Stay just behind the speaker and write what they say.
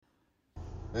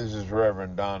This is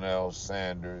Reverend Donnell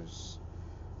Sanders.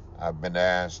 I've been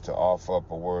asked to offer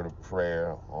up a word of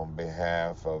prayer on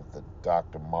behalf of the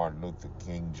Dr. Martin Luther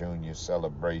King Jr.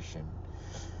 celebration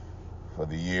for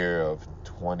the year of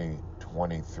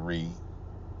 2023.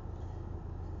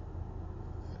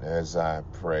 And as I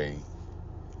pray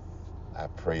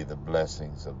the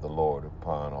blessings of the Lord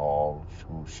upon all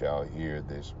who shall hear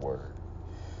this word.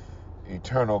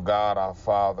 Eternal God, our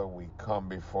Father, we come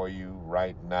before you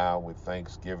right now with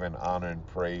thanksgiving, honor, and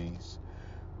praise.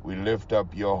 We lift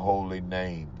up your holy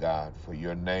name, God, for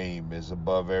your name is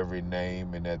above every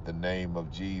name, and at the name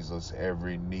of Jesus,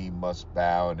 every knee must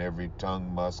bow and every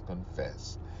tongue must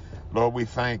confess. Lord, we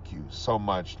thank you so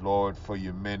much, Lord, for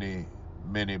your many,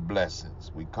 many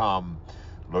blessings. We come,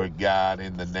 Lord God,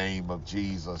 in the name of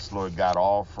Jesus, Lord God,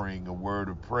 offering a word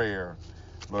of prayer,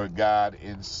 Lord God,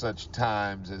 in such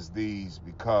times as these,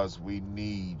 because we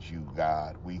need you,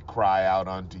 God. We cry out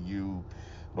unto you,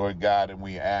 Lord God, and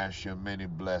we ask your many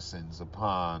blessings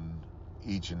upon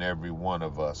each and every one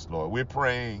of us, Lord. We're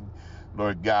praying,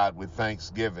 Lord God, with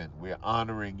thanksgiving. We're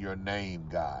honoring your name,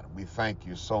 God. We thank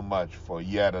you so much for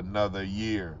yet another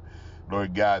year,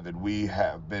 Lord God, that we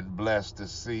have been blessed to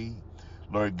see.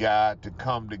 Lord God, to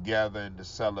come together and to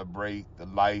celebrate the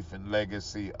life and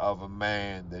legacy of a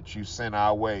man that you sent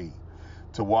our way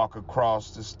to walk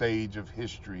across the stage of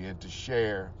history and to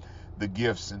share the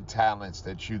gifts and talents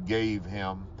that you gave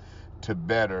him to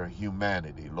better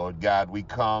humanity. Lord God, we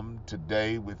come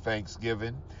today with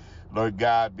thanksgiving, Lord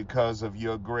God, because of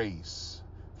your grace.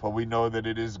 For we know that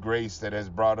it is grace that has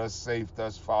brought us safe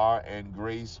thus far, and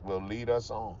grace will lead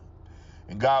us on.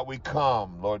 And God, we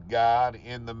come, Lord God,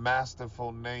 in the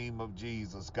masterful name of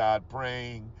Jesus, God,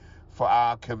 praying for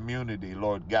our community,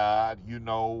 Lord God. You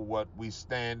know what we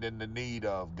stand in the need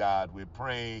of, God. We're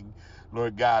praying,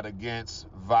 Lord God, against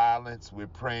violence. We're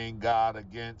praying, God,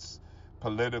 against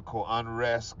political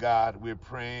unrest, God. We're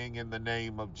praying in the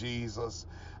name of Jesus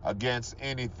against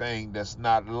anything that's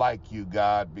not like you,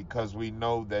 God, because we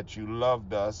know that you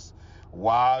loved us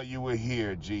while you were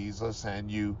here, Jesus,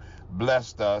 and you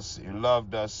blessed us. You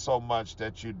loved us so much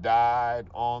that you died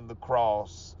on the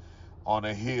cross on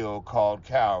a hill called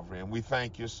Calvary. And we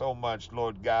thank you so much,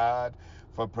 Lord God,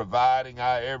 for providing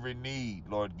our every need,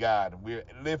 Lord God. And we're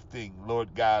lifting,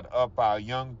 Lord God, up our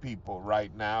young people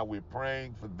right now. We're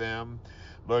praying for them,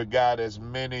 Lord God, as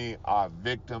many are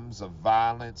victims of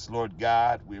violence, Lord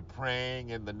God. We're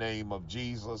praying in the name of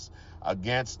Jesus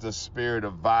against the spirit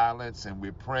of violence. And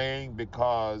we're praying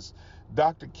because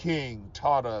Dr. King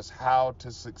taught us how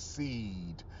to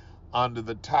succeed under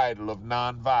the title of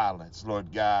nonviolence,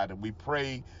 Lord God. And we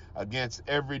pray against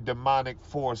every demonic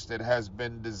force that has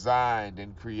been designed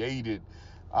and created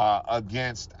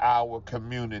against our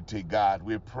community, God.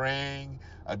 We're praying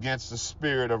against the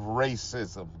spirit of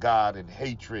racism, God, and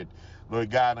hatred,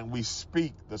 Lord God. And we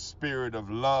speak the spirit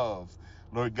of love,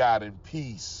 Lord God, and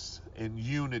peace and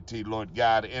unity, Lord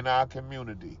God, in our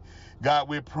community. God,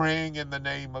 we're praying in the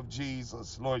name of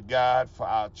Jesus, Lord God, for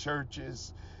our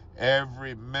churches,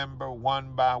 every member,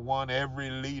 one by one,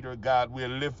 every leader, God. We're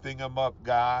lifting them up,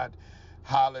 God.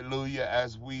 Hallelujah,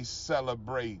 as we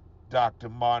celebrate Dr.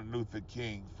 Martin Luther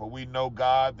King. For we know,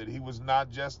 God, that he was not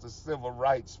just a civil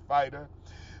rights fighter,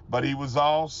 but he was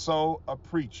also a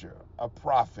preacher, a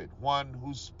prophet, one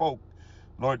who spoke,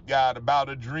 Lord God, about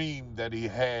a dream that he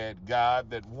had, God,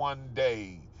 that one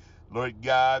day, Lord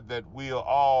God, that we'll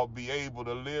all be able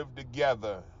to live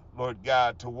together, Lord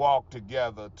God, to walk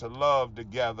together, to love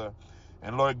together,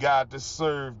 and Lord God, to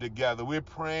serve together. We're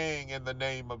praying in the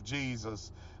name of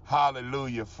Jesus,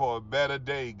 hallelujah, for a better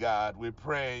day, God. We're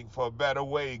praying for a better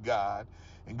way, God.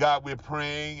 And God, we're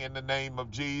praying in the name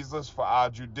of Jesus for our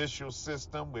judicial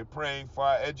system. We're praying for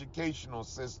our educational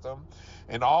system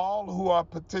and all who are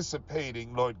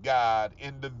participating, Lord God,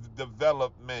 in the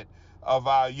development of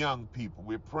our young people.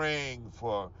 We're praying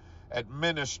for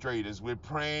administrators. We're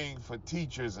praying for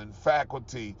teachers and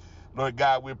faculty. Lord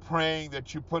God, we're praying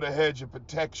that you put a hedge of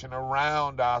protection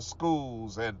around our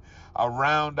schools and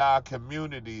around our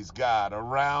communities, God,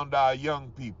 around our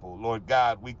young people. Lord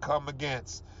God, we come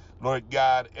against, Lord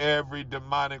God, every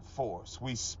demonic force.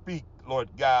 We speak, Lord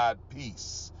God,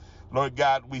 peace. Lord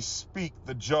God, we speak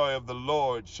the joy of the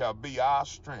Lord shall be our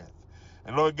strength.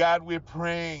 And Lord God, we're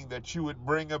praying that you would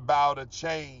bring about a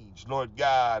change, Lord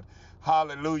God.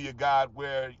 Hallelujah, God,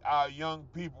 where our young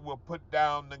people will put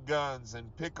down the guns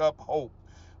and pick up hope.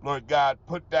 Lord God,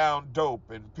 put down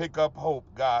dope and pick up hope,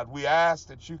 God. We ask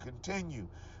that you continue,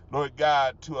 Lord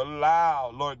God, to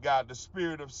allow, Lord God, the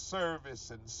spirit of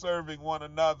service and serving one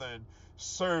another and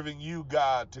serving you,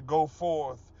 God, to go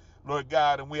forth, Lord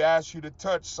God. And we ask you to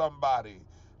touch somebody,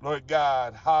 Lord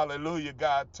God, hallelujah,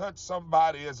 God, touch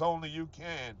somebody as only you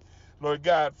can. Lord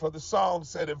God, for the song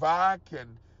said, if I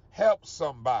can help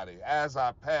somebody as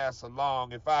I pass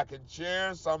along, if I can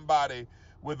share somebody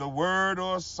with a word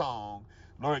or a song,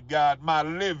 Lord God, my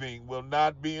living will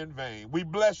not be in vain. We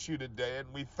bless you today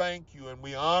and we thank you and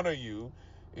we honor you.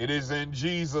 It is in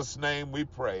Jesus' name we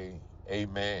pray.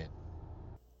 Amen.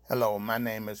 Hello, my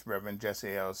name is Reverend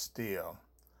Jesse L. Steele,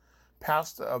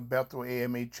 pastor of Bethel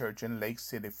AME Church in Lake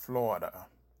City, Florida.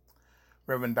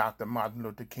 Reverend Dr. Martin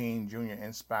Luther King Jr.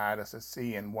 inspired us to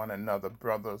see in one another,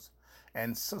 brothers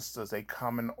and sisters, a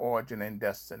common origin and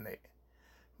destiny,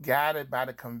 guided by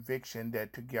the conviction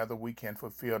that together we can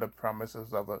fulfill the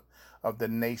promises of the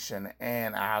nation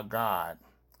and our God.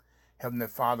 Heavenly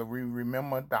Father, we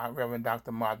remember Reverend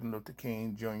Dr. Martin Luther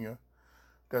King Jr.,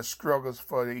 the struggles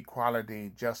for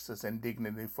equality, justice, and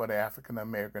dignity for the African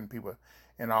American people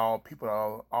and all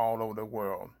people all over the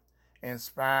world,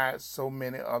 inspired so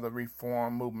many other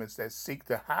reform movements that seek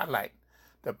to highlight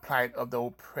the plight of the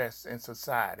oppressed in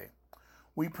society.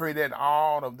 We pray that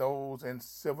all of those in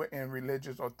civil and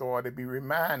religious authority be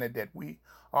reminded that we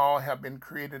all have been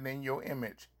created in your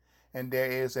image, and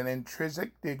there is an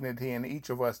intrinsic dignity in each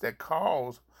of us that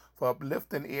calls for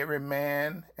uplifting every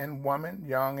man and woman,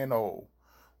 young and old.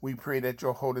 We pray that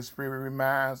your Holy Spirit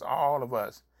reminds all of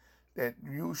us that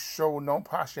you show no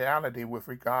partiality with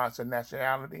regards to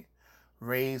nationality,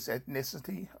 race,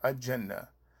 ethnicity, or gender.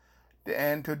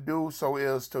 And to do so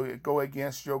is to go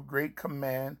against your great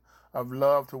command of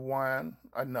love to one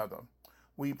another.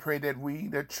 We pray that we,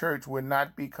 the church, will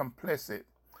not be complicit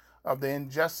of the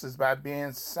injustice by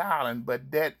being silent,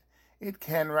 but that it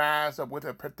can rise up with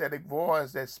a pathetic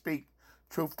voice that speak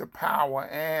truth to power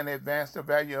and advance the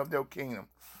value of their kingdom.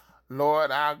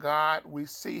 Lord our God, we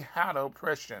see how the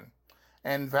oppression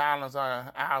and violence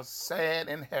are our sad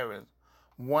inheritance,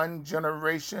 one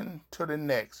generation to the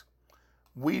next.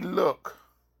 We look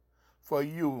for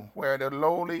you where the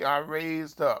lowly are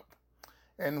raised up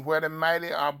and where the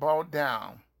mighty are brought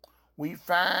down. We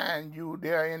find you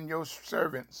there in your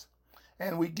servants,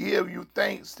 and we give you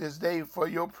thanks this day for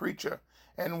your preacher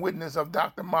and witness of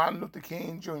Dr. Martin Luther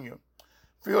King Jr.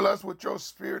 Fill us with your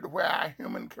spirit where our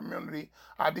human community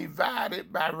are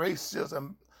divided by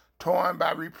racism, torn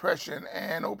by repression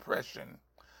and oppression,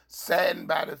 saddened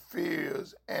by the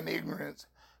fears and ignorance.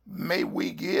 May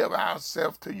we give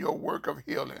ourselves to your work of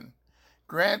healing.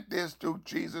 Grant this through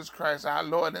Jesus Christ, our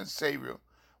Lord and Savior.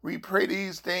 We pray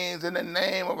these things in the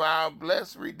name of our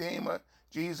blessed Redeemer,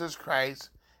 Jesus Christ.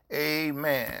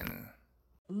 Amen.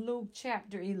 Luke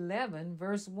chapter 11,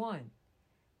 verse 1.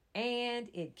 And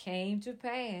it came to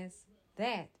pass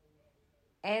that,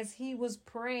 as he was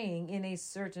praying in a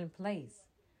certain place,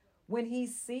 when he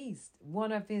ceased,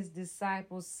 one of his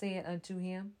disciples said unto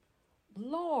him,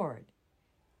 Lord,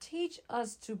 teach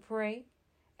us to pray,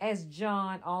 as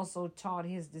John also taught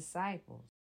his disciples.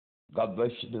 God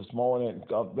bless you this morning.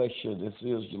 God bless you. This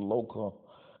is your local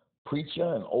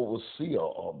preacher and overseer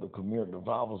of the Community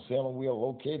Revival Center. We are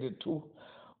located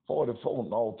 244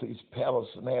 Northeast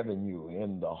Patterson Avenue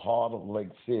in the heart of Lake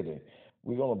City.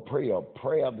 We're going to pray a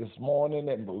prayer this morning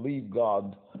and believe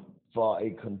God for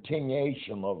a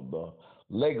continuation of the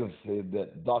legacy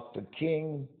that Dr.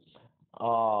 King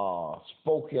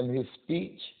spoke in his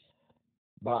speech.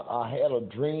 But I had a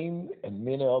dream and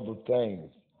many other things.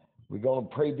 We're going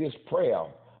to pray this prayer,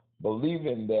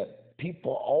 believing that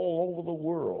people all over the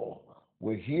world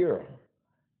will hear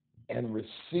and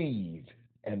receive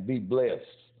and be blessed.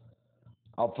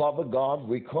 Our Father God,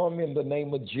 we come in the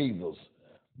name of Jesus,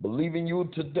 believing you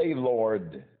today,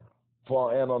 Lord,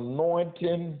 for an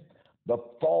anointing to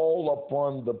fall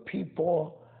upon the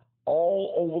people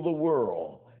all over the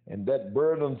world, and that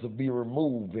burdens will be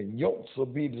removed and yokes will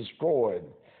be destroyed.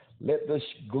 Let the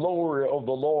glory of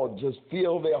the Lord just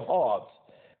fill their hearts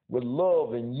with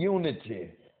love and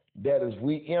unity, that as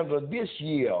we enter this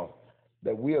year,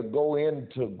 that we'll go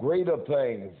into greater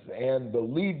things and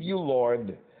believe you,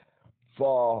 Lord,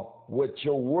 for what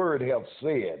your word have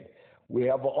said. We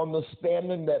have an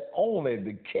understanding that only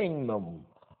the kingdom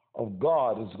of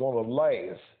God is going to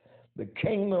last. The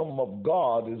kingdom of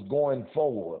God is going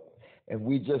forward. And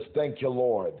we just thank you,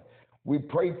 Lord. We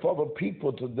pray for the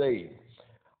people today,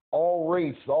 all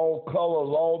race, all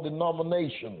colors, all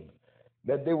denominations,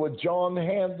 that they would join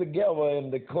hands together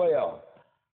and declare,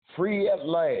 free at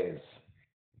last,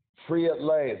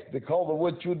 because of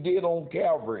what you did on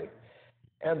Calvary,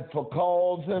 and for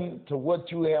causing to what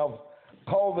you have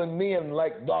calling men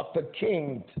like Dr.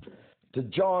 King to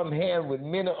join hands with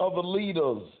many other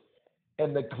leaders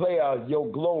and declare your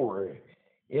glory.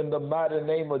 In the mighty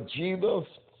name of Jesus,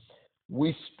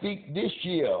 we speak this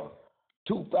year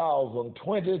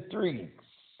 2023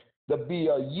 to be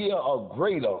a year of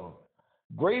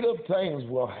greater things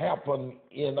will happen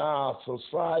in our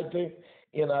society,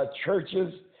 in our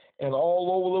churches, and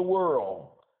all over the world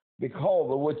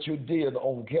because of what you did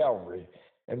on Calvary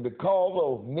and because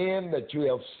of men that you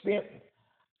have sent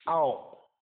out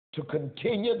to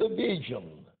continue the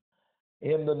vision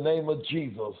in the name of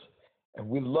Jesus. And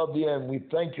we love you and we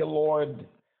thank you, Lord.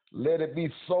 Let it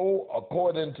be so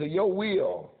according to your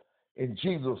will. In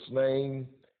Jesus' name,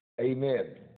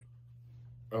 amen.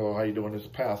 Oh, how you doing? This is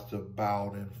Pastor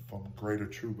Bowden from Greater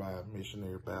True Vine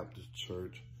Missionary Baptist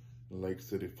Church in Lake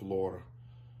City, Florida.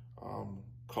 I'm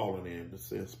calling in to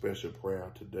say a special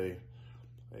prayer today.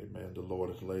 Amen. The Lord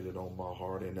has laid it on my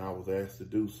heart and I was asked to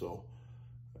do so.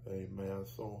 Amen.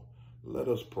 So let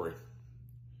us pray.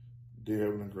 Dear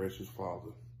Heavenly Gracious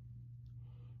Father,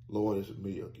 Lord, it's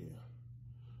me again.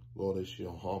 Lord, it's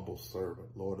your humble servant.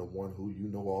 Lord, the one who you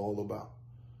know all about.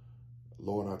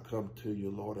 Lord, I come to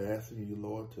you, Lord, asking you,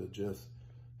 Lord, to just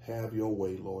have your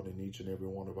way, Lord, in each and every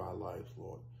one of our lives,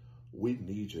 Lord. We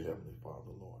need you, Heavenly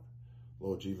Father, Lord.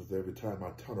 Lord Jesus, every time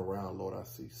I turn around, Lord, I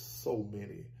see so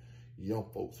many young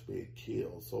folks being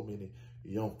killed, so many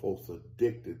young folks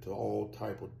addicted to all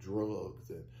type of drugs,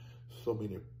 and so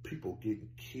many people getting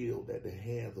killed at the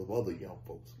hands of other young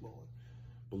folks, Lord.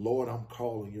 But Lord, I'm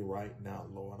calling you right now,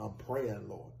 Lord. I'm praying,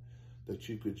 Lord, that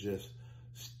you could just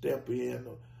step in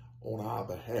on our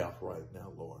behalf right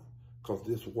now, Lord, because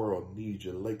this world needs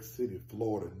you. Lake City,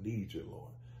 Florida needs you,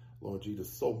 Lord. Lord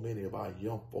Jesus, so many of our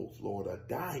young folks, Lord, are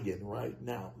dying right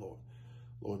now, Lord.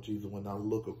 Lord Jesus, when I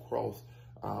look across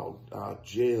our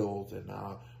jails and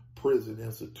our prison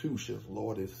institutions,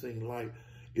 Lord, it seems like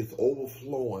it's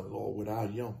overflowing, Lord, with our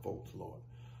young folks, Lord.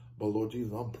 But Lord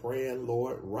Jesus, I'm praying,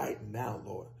 Lord, right now,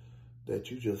 Lord,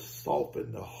 that you just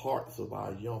soften the hearts of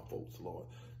our young folks, Lord.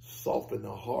 Soften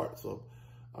the hearts of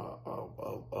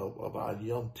our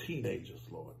young teenagers,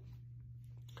 Lord.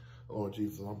 Lord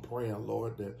Jesus, I'm praying,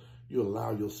 Lord, that you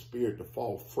allow your spirit to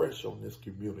fall fresh on this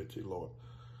community, Lord.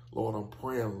 Lord, I'm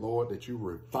praying, Lord, that you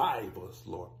revive us,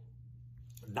 Lord.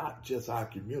 Not just our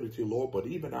community, Lord, but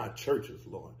even our churches,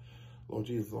 Lord. Lord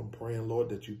Jesus, I'm praying, Lord,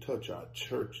 that you touch our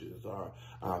churches,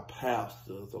 our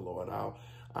pastors, Lord,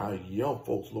 our young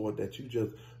folks, Lord, that you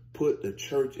just put the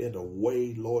church in a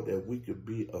way, Lord, that we could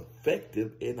be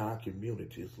effective in our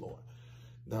communities, Lord.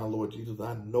 Now, Lord Jesus,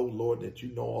 I know, Lord, that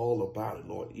you know all about it,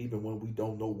 Lord, even when we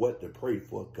don't know what to pray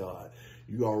for, God.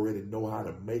 You already know how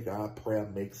to make our prayer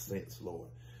make sense, Lord.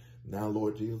 Now,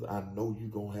 Lord Jesus, I know you're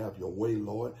going to have your way,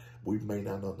 Lord. We may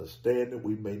not understand it.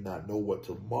 We may not know what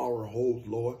tomorrow holds,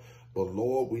 Lord. But,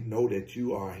 Lord, we know that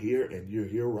you are here and you're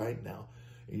here right now.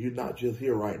 And you're not just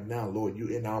here right now, Lord.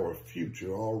 You're in our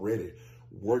future already,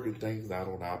 working things out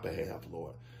on our behalf,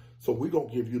 Lord. So we're going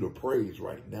to give you the praise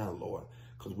right now, Lord,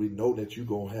 because we know that you're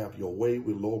going to have your way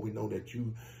with, Lord. We know that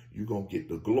you're going to get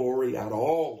the glory out of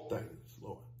all things,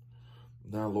 Lord.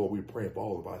 Now, Lord, we're praying for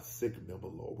all of our sick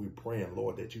members, Lord. We're praying,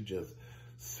 Lord, that you just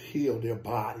heal their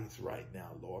bodies right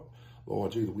now, Lord.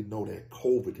 Lord Jesus, we know that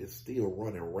COVID is still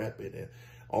running rampant and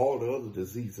all the other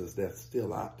diseases that's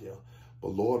still out there. But,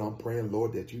 Lord, I'm praying,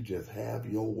 Lord, that you just have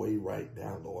your way right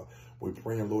now, Lord. We're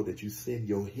praying, Lord, that you send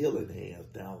your healing hands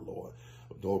down, Lord.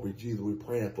 Lord Jesus, we're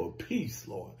praying for peace,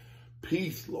 Lord.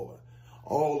 Peace, Lord.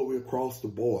 All the way across the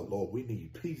board, Lord. We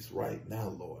need peace right now,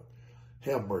 Lord.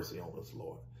 Have mercy on us,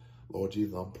 Lord. Lord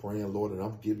Jesus, I'm praying, Lord, and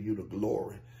I'm giving you the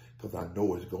glory because I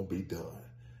know it's going to be done.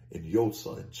 In your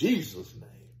son, Jesus'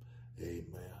 name,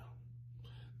 amen.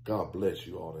 God bless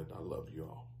you all, and I love you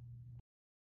all.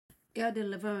 Elder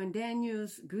Laverne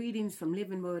Daniels, greetings from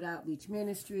Living Word Outreach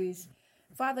Ministries.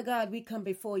 Father God, we come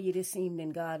before you this evening,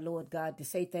 God, Lord God, to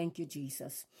say thank you,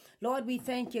 Jesus. Lord, we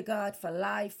thank you, God, for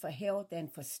life, for health, and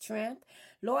for strength.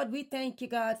 Lord, we thank you,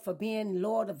 God, for being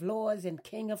Lord of Lords and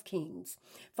King of Kings.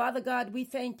 Father God, we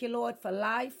thank you, Lord, for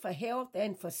life, for health,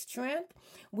 and for strength.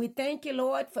 We thank you,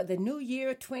 Lord, for the new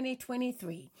year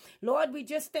 2023. Lord, we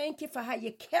just thank you for how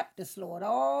you kept us, Lord,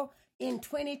 all in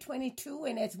 2022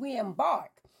 and as we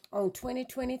embark on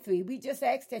 2023. We just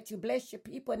ask that you bless your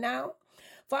people now.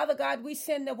 Father God, we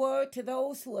send the word to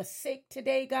those who are sick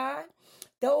today, God,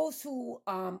 those who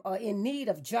are in need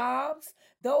of jobs,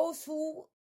 those who,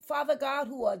 Father God,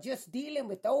 who are just dealing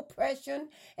with oppression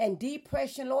and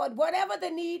depression, Lord, whatever the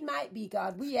need might be,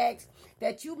 God, we ask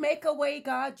that you make a way,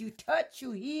 God, you touch,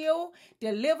 you heal,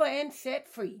 deliver, and set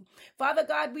free. Father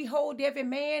God, we hold every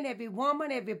man, every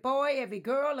woman, every boy, every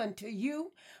girl unto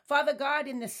you. Father God,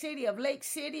 in the city of Lake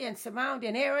City and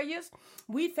surrounding areas,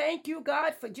 we thank you,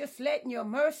 God, for just letting your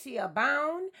mercy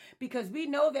abound, because we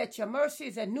know that your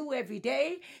mercies are new every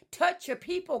day. Touch your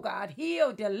people, God,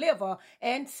 heal, deliver,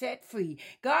 and set free.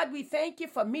 God, we thank you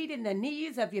for meeting the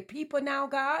needs of your people now,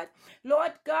 God.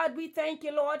 Lord God, we thank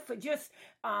you, Lord, for just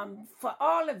for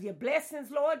all of your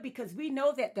blessings, Lord, because we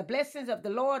know that the blessings of the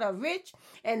Lord are rich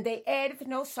and they addeth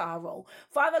no sorrow.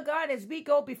 Father God, as we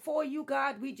go before you,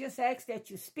 God, we just ask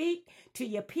that you speak to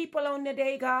your people on the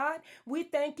day, God. We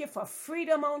thank you for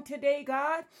freedom on today,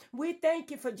 God. We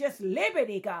thank you for just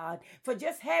liberty, God, for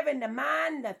just having the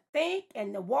mind to think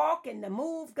and to walk and to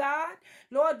move, God.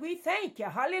 Lord, we thank you,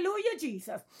 hallelujah,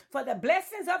 Jesus, for the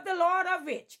blessings of the Lord are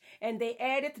rich and they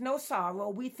addeth no sorrow.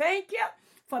 We thank you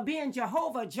for being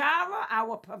Jehovah Jireh,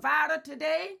 our provider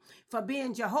today, for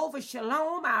being Jehovah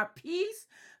Shalom, our peace.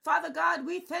 Father God,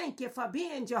 we thank you for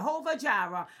being Jehovah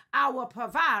Jireh, our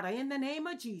provider, in the name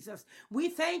of Jesus. We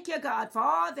thank you, God, for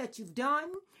all that you've done,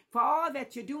 for all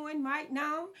that you're doing right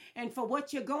now, and for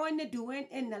what you're going to do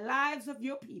in the lives of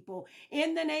your people.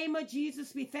 In the name of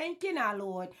Jesus, we thank you now,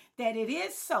 Lord, that it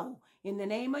is so. In the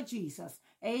name of Jesus,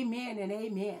 amen and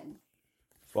amen.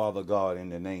 Father God, in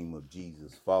the name of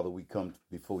Jesus, Father, we come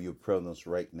before your presence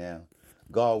right now.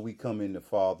 God, we come in the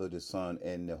Father, the Son,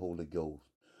 and the Holy Ghost.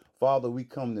 Father, we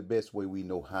come the best way we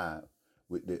know how,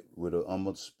 with a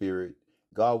humble spirit.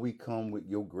 God, we come with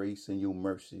your grace and your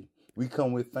mercy. We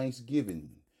come with thanksgiving.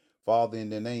 Father, in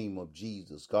the name of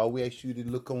Jesus, God, we ask you to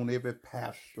look on every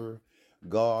pastor,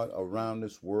 God, around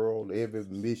this world, every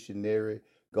missionary,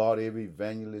 God, every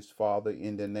evangelist, Father,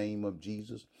 in the name of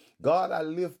Jesus. God, I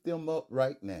lift them up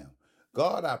right now.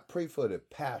 God, I pray for the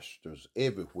pastors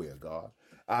everywhere, God.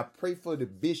 I pray for the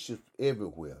bishops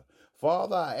everywhere.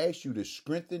 Father, I ask you to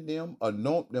strengthen them,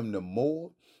 anoint them the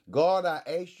more. God, I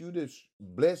ask you to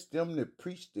bless them to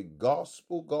preach the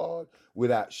gospel, God,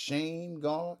 without shame,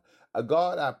 God.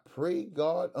 God, I pray,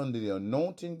 God, under the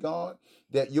anointing, God,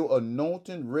 that your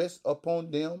anointing rests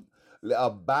upon them.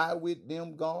 Abide with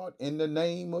them, God, in the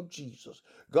name of Jesus.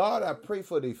 God, I pray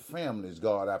for their families,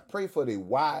 God. I pray for their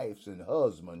wives and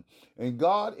husbands. And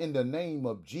God, in the name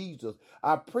of Jesus,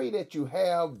 I pray that you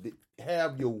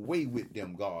have your way with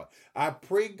them, God. I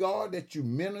pray, God, that you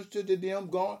minister to them,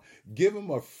 God. Give them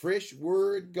a fresh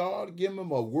word, God. Give them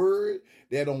a word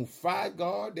that on fire,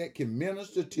 God, that can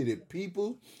minister to the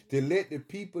people, to let the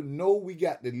people know we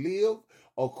got to live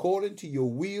according to your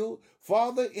will.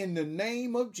 Father, in the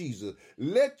name of Jesus,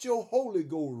 let your Holy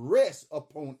Ghost rest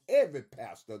upon every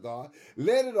pastor, God.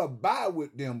 Let it abide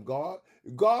with them, God.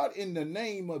 God, in the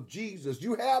name of Jesus,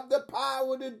 you have the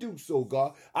power to do so,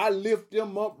 God. I lift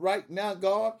them up right now,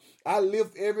 God. I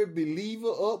lift every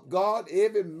believer up, God,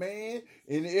 every man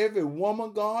and every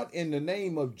woman, God, in the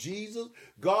name of Jesus.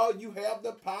 God, you have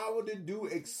the power to do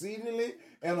exceedingly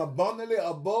and abundantly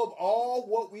above all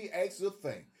what we ask or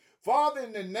think. Father,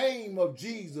 in the name of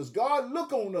Jesus, God,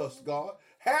 look on us, God.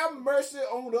 Have mercy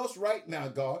on us right now,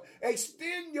 God.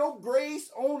 Extend your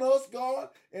grace on us, God,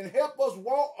 and help us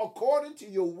walk according to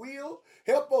your will.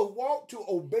 Help us walk to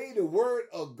obey the word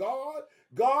of God.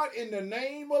 God, in the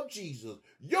name of Jesus,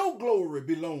 your glory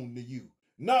belongs to you,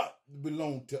 not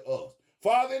belong to us.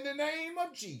 Father, in the name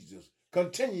of Jesus,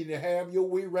 continue to have your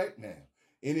way right now.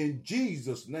 And in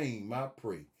Jesus' name I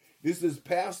pray. This is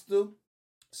Pastor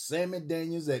Sammy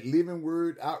Daniels at Living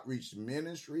Word Outreach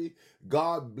Ministry.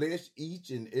 God bless each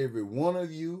and every one of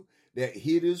you that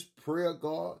hear this prayer,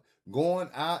 God, going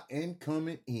out and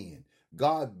coming in.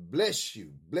 God bless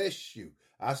you, bless you.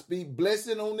 I speak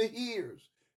blessing on the ears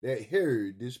that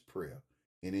heard this prayer.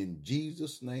 And in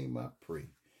Jesus' name I pray.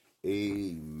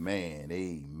 Amen,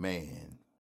 amen.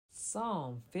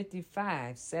 Psalm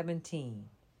 55:17.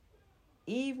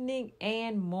 Evening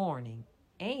and morning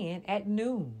and at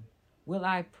noon will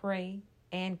I pray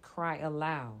and cry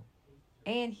aloud,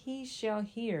 and he shall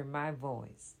hear my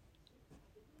voice.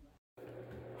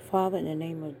 Father, in the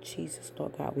name of Jesus,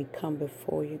 Lord God, we come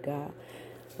before you, God,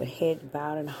 with heads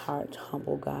bowed and hearts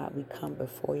humble, God. We come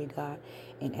before you, God.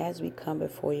 And as we come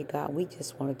before you, God, we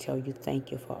just want to tell you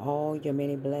thank you for all your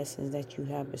many blessings that you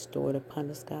have bestowed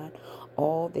upon us, God.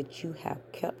 All that you have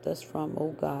kept us from,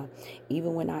 oh God.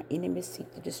 Even when our enemies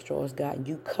seek to destroy us, God,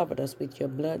 you covered us with your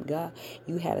blood, God.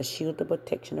 You had a shield of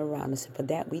protection around us. And for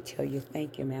that, we tell you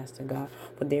thank you, Master God.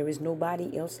 For there is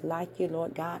nobody else like you,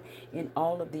 Lord God, in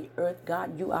all of the earth,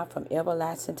 God. You are from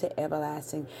everlasting to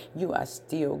everlasting. You are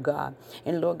still God.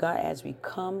 And And Lord God, as we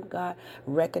come, God,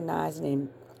 recognizing and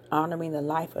honoring the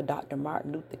life of Dr.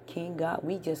 Martin Luther King, God,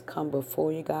 we just come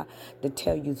before you, God, to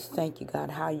tell you thank you, God,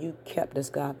 how you kept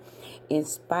us, God, in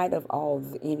spite of all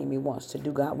the enemy wants to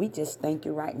do, God. We just thank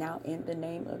you right now in the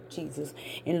name of Jesus.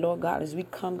 And Lord God, as we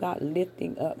come, God,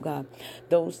 lifting up, God,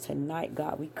 those tonight,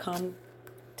 God, we come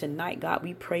tonight, God,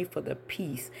 we pray for the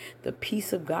peace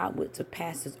of God which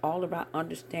surpasses all of our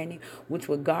understanding, which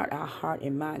will guard our heart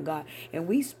and mind, God. And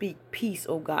we speak peace,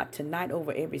 oh God, tonight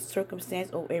over every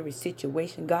circumstance, over every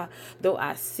situation, God. Though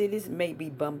our cities may be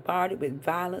bombarded with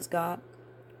violence, God,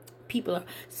 people are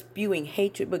spewing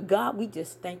hatred. But God, we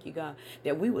just thank you, God,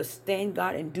 that we will stand,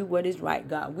 God, and do what is right,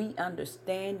 God. We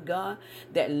understand, God,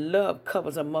 that love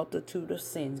covers a multitude of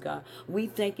sins, God. We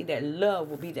thank you that love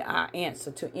will be our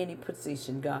answer to any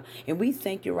position, God. And we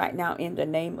thank you right now in the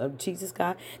name of Jesus,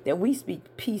 God, that we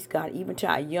speak peace, God, even to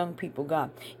our young people,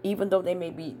 God, even though they may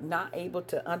be not able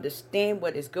to understand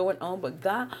what is going on. But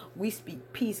God, we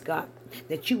speak peace, God,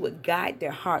 that you would guide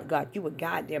their heart, God. You would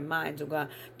guide their minds, oh God,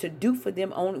 to do for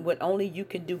them only what only you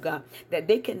can do, God. That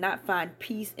they cannot find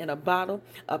peace in a bottle,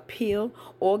 a pill,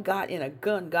 or God, in a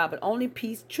gun, God. But only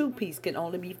peace, true peace, can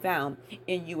only be found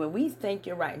in you. And we thank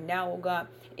you right now, oh God,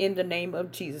 in the name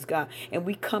of Jesus, God. And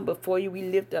we come before you. We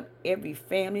lift up every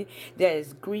family that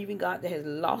is grieving, God, that has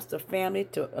lost a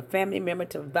family member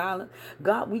to violence.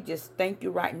 God, we just thank you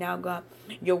right now, God.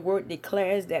 Your word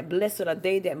declares that blessed are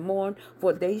they that mourn,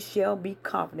 for they shall be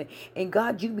comforted. And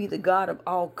God, you be the God of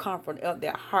all comfort of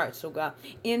their hearts, oh God,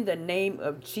 in the name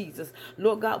of Jesus.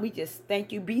 Lord God, we just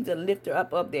thank you. Be the lifter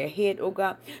up of their head, oh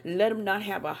God. Let them not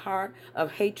have a heart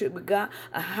of hatred, but God,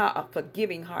 a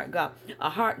forgiving heart, God, a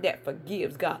heart that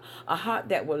forgives, God, a heart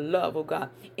that will love, oh God,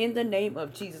 in the name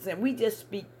of Jesus. And we just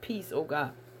speak peace, oh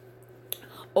God,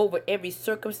 over every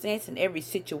circumstance and every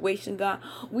situation, God.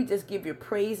 We just give you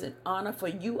praise and honor, for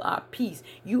you are peace.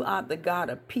 You are the God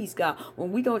of peace, God.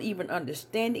 When we don't even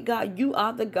understand it, God, you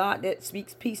are the God that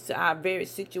speaks peace to our very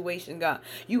situation, God.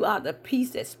 You are the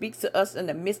peace that speaks to us in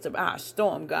the midst of our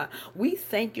storm, God. We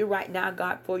thank you right now,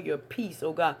 God, for your peace,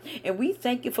 oh God. And we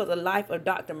thank you for the life of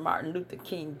Dr. Martin Luther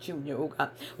King Jr., oh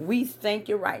God. We thank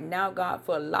you right now, God,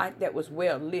 for a life that was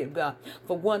well lived, God,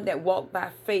 for one that walked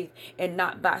by faith and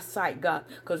not by sight, God,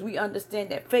 because we understand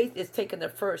that faith is taking the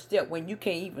first step when you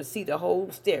can't even see the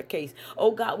whole staircase. Oh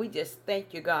God, we just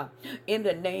thank you, God, in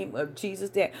the name of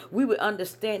Jesus, that we would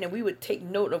understand and we would take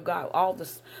note of, God, all the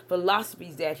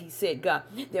philosophies that he said, God,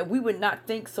 that we would not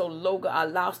think so low, God,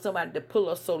 allow somebody to pull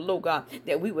us so low, God,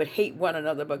 that we would hate one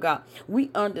another. But God, we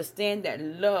understand that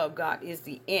love, God, is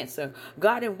the answer,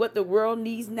 God, and what the world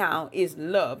needs now is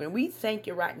love. And we thank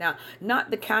you right now,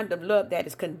 not the kind of love that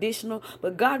is conditional,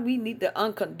 but God, we need the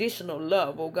unconditional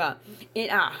love, oh God, in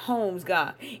our homes,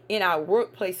 God, in our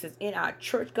workplaces, in our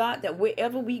church, God, that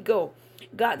wherever we go,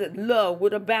 God, that love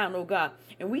would abound, oh God.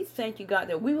 And we thank you, God,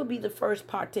 that we will be the first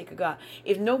partaker, God.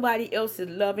 If nobody else is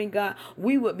loving, God,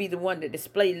 we would be the one to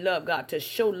display love, God, to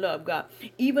show love, God.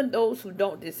 Even those who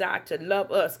don't desire to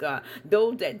love us, God,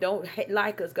 those that don't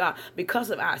like us, God, because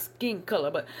of our skin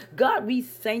color. But God, we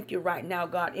thank you right now,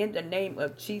 God, in the name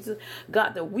of Jesus,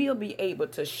 God, that we'll be able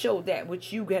to show that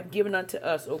which you have given unto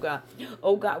us, oh God.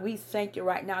 Oh God, we thank you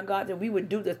right now, God, that we would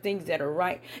do the things that are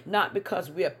right, not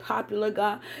because we're popular,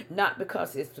 God, not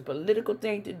because it's the political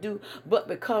thing to do, but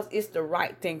because it's the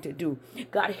right thing to do.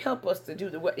 God, help us to do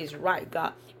what is right,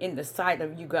 God, in the sight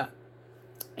of you, God.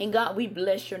 And God, we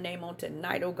bless your name on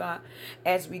tonight, oh God,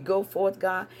 as we go forth,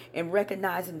 God, and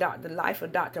recognizing the life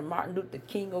of Dr. Martin Luther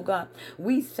King, oh God.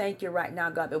 We thank you right now,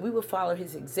 God, that we will follow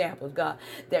his examples, God,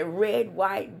 that red,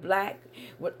 white, black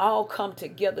would all come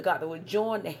together, God, that would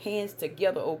join the hands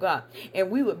together, oh God,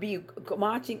 and we would be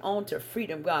marching on to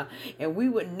freedom, God, and we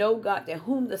would know, God, that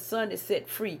whom the Son is set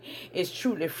free is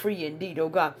truly free indeed, oh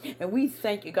God. And we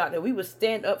thank you, God, that we would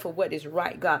stand up for what is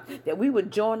right, God, that we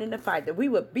would join in the fight, that we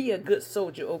would be a good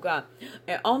soldier, oh God,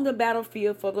 and on the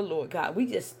battlefield for the Lord, God. We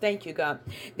just thank you, God,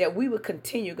 that we would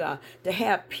continue, God, to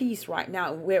have peace right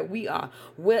now where we are.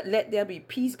 Let there be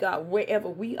peace, God, wherever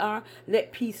we are.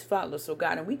 Let peace follow us, oh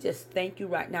God. And we just thank you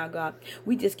right now, God.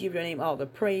 We just give your name all the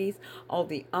praise, all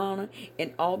the honor,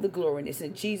 and all the glory. And it's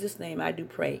in Jesus' name I do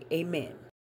pray. Amen.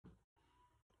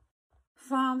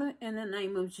 Father, in the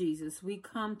name of Jesus, we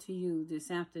come to you this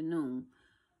afternoon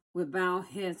with bowed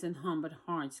heads and humbled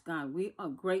hearts, God. We are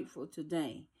grateful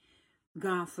today,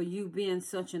 God, for you being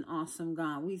such an awesome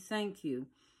God. We thank you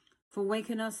for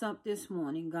waking us up this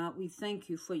morning, God. We thank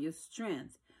you for your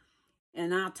strength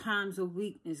in our times of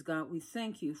weakness, God. We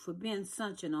thank you for being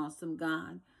such an awesome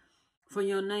God. For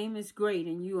your name is great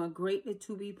and you are greatly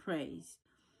to be praised.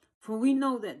 For we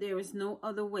know that there is no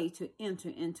other way to enter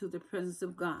into the presence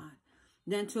of God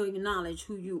than to acknowledge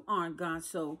who you are, God.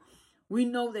 So we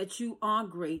know that you are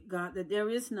great, God, that there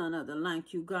is none other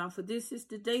like you, God, for this is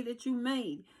the day that you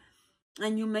made,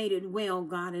 and you made it well,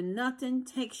 God, and nothing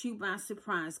takes you by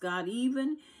surprise, God.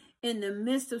 Even in the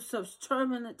midst of such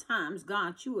turbulent times,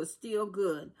 God, you are still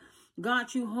good.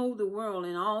 God, you hold the world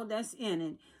and all that's in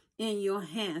it in your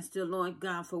hands, dear Lord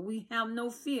God, for we have no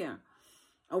fear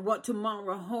of what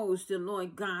tomorrow holds, dear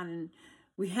Lord God, and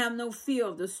we have no fear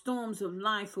of the storms of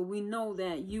life, for we know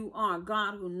that you are a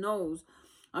God who knows,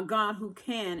 a God who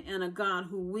can, and a God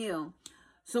who will.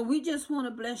 So we just want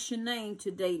to bless your name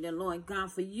today, dear Lord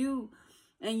God, for you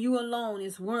and you alone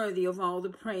is worthy of all the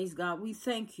praise, God. We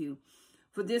thank you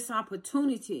for this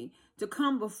opportunity to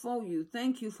come before you.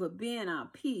 Thank you for being our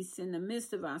peace in the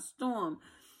midst of our storm.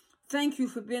 Thank you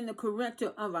for being the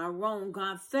corrector of our wrong,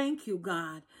 God. Thank you,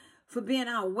 God, for being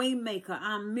our way maker,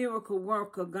 our miracle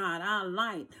worker, God, our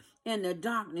light in the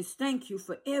darkness. Thank you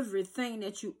for everything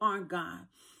that you are, God.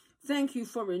 Thank you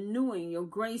for renewing your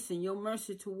grace and your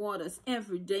mercy toward us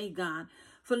every day, God,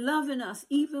 for loving us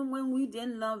even when we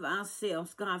didn't love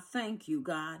ourselves, God. Thank you,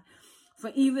 God,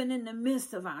 for even in the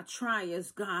midst of our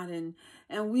trials, God, and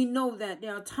we know that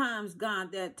there are times,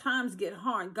 God, that times get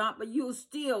hard, God, but you're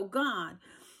still God.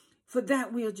 For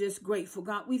that, we are just grateful,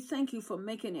 God. We thank you for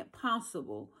making it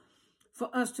possible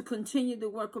for us to continue the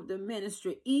work of the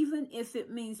ministry, even if it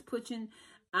means pushing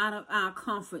out of our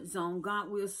comfort zone. God,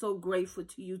 we are so grateful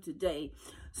to you today.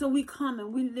 So we come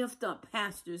and we lift up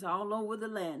pastors all over the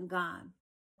land, God.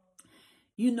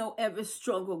 You know every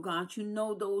struggle, God. You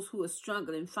know those who are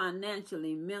struggling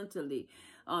financially, mentally,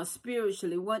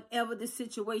 spiritually, whatever the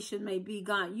situation may be,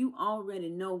 God, you already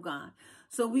know, God.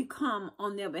 So we come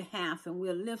on their behalf and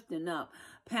we're lifting up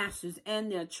pastors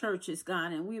and their churches,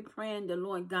 God, and we're praying the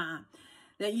Lord God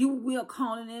that you will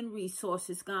call in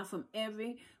resources, God, from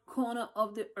every corner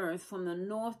of the earth, from the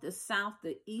north, the south,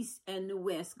 the east, and the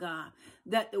west, God,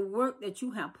 that the work that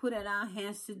you have put at our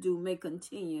hands to do may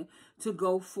continue to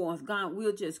go forth. God,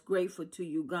 we're just grateful to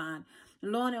you, God.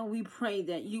 Lord, and we pray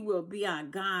that you will be our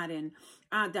God and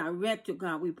our director,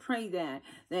 God. We pray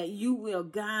that you will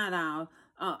guide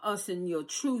us in your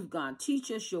truth, God.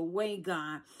 Teach us your way,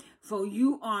 God. For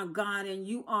you are God and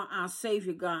you are our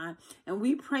Savior, God. And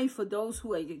we pray for those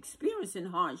who are experiencing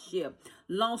hardship,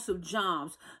 loss of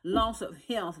jobs, loss of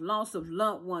health, loss of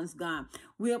loved ones, God.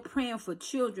 We are praying for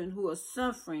children who are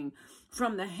suffering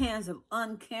from the hands of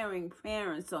uncaring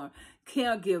parents or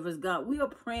caregivers, God. We are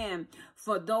praying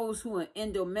for those who are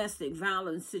in domestic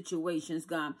violence situations,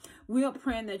 God. We are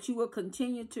praying that you will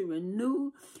continue to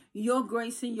renew your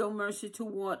grace and your mercy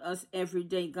toward us every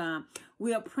day, God.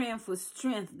 We are praying for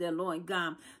strength, dear Lord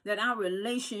God, that our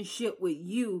relationship with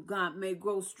you, God, may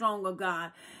grow stronger,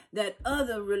 God, that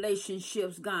other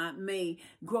relationships, God, may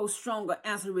grow stronger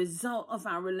as a result of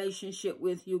our relationship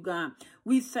with you, God.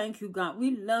 We thank you, God. We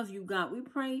love you, God. We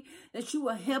pray that you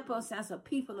will help us as a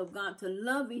people of God to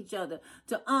love each other,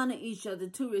 to honor each other,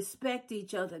 to respect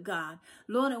each other, God.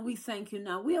 Lord, and we thank you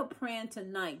now. We are praying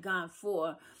tonight, God,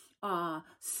 for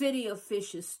city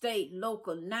officials, state,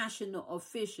 local, national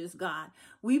officials, God.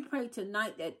 We pray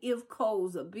tonight that if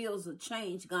codes or bills are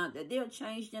changed, God, that they're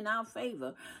changed in our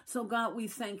favor. So, God, we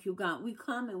thank you, God. We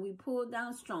come and we pull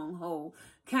down stronghold,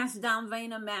 cast down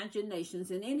vain imaginations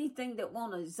and anything that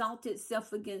want to exalt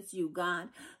itself against you, God.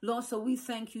 Lord, so we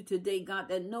thank you today, God,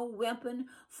 that no weapon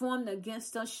formed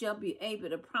against us shall be able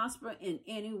to prosper in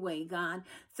any way, God.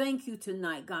 Thank you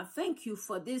tonight, God. Thank you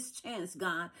for this chance,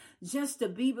 God, just to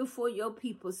be before your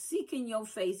people, seeking your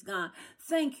face, God.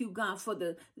 Thank you, God, for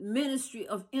the ministry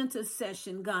of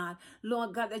intercession, God.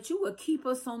 Lord God, that you will keep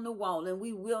us on the wall and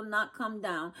we will not come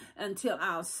down until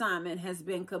our assignment has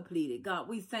been completed. God,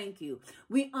 we thank you.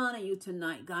 We honor you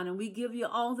tonight, God, and we give you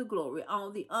all the glory,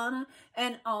 all the honor,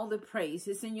 and all the praise.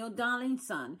 It's in your darling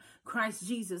Son, Christ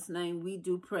Jesus' name, we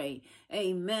do pray.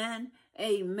 Amen,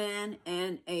 amen,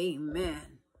 and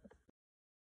amen.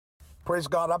 Praise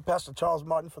God. I'm Pastor Charles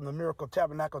Martin from the Miracle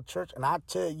Tabernacle Church, and I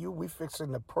tell you, we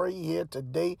fixing to pray here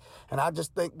today, and I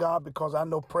just thank God because I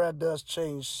know prayer does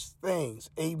change things.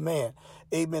 Amen.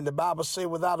 Amen. The Bible says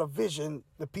without a vision,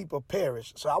 the people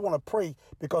perish. So I want to pray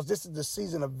because this is the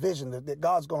season of vision that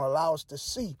God's going to allow us to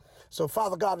see. So,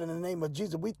 Father God, in the name of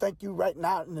Jesus, we thank you right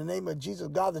now in the name of Jesus,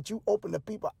 God, that you open the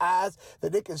people's eyes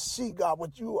that they can see, God,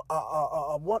 what you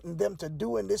are wanting them to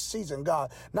do in this season,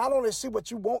 God. Not only see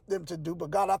what you want them to do, but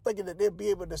God, I think that they'll be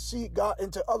able to see, God,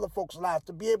 into other folks' lives,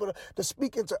 to be able to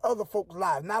speak into other folks'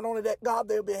 lives. Not only that, God,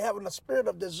 they'll be having a spirit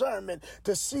of discernment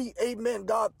to see, amen,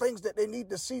 God, things that they need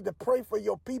to see to pray for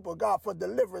your people, God, for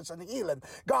deliverance and healing.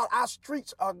 God, our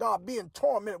streets are, God, being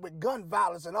tormented with gun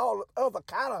violence and all other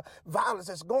kind of violence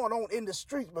that's going on in the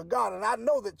streets. But God, and I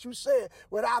know that you said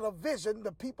without a vision,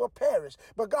 the people perish.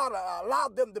 But God, allow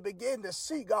them to begin to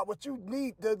see, God, what you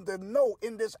need them to know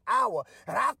in this hour.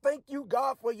 And I thank you,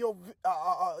 God, for your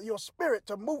spirit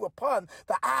to move upon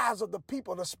the eyes of the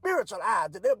people, the spiritual eyes,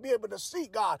 that they'll be able to see,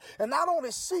 God, and not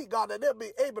only see, God, that they'll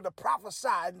be able to prophesy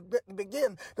and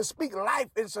begin to speak life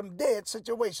in some dead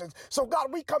situations. So, God,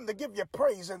 we come to give you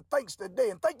praise and thanks today,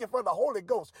 and thank you for the Holy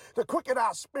Ghost to quicken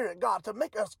our spirit, God, to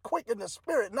make us quick in the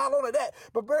spirit. Not only that,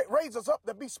 but raise us up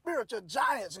to be spiritual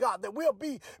giants, God, that we'll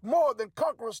be more than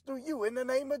conquerors through you in the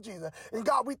name of Jesus. And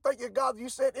God, we thank you, God, you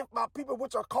said, if my people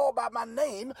which are called by my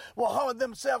name will humble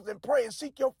themselves and pray and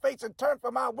seek your face and turn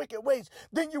from our wicked ways,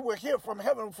 then you will hear from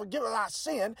heaven and forgive us our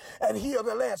sin and heal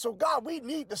the land. So, God, we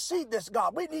need to see this,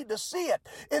 God. We need to see it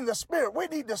in the spirit. We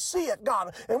need to see it,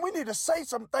 God. And we need to say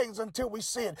some things until we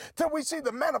see it, till we see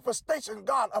the manifestation,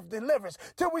 God, of deliverance,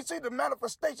 till we see the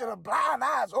manifestation of blind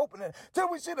eyes opening, till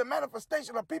we see the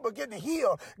manifestation of people getting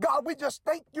healed. God, we just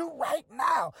thank you right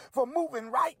now for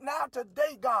moving right now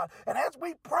today, God. And as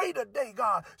we pray today,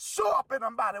 God, show up in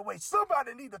a mighty way.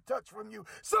 Somebody need a touch from you.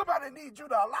 Somebody needs you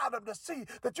to allow them to see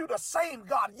that you're the same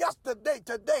God yesterday,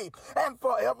 today, and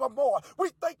forevermore. We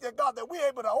thank you, God, that we're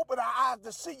able to open our eyes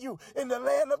to see you in the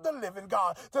land of the living,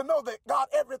 God, to know that, God,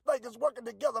 everything is working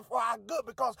together for our good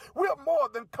because we're more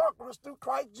than conquerors through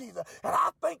Christ Jesus. And I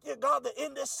thank you, God, that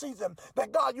in this season,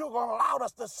 that, God, you're going to allow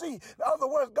us to see. In other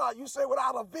words, God, you say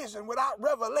without a vision, without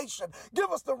revelation,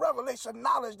 give us the revelation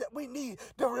knowledge that we need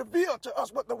to reveal to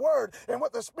us what the word and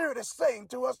what the Spirit is saying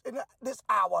to us in this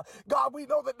hour. God, we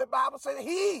know that the Bible said,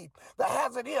 he that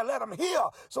has an ear, let him hear.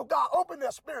 So, God, open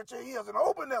their spiritual ears and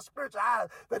open their spiritual eyes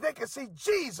that they can see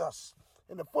Jesus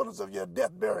in the fullness of your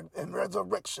death, burial, and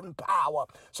resurrection power.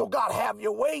 So, God, have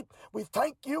your way. We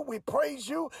thank you. We praise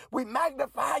you. We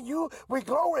magnify you. We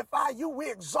glorify you. We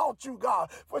exalt you,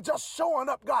 God, for just showing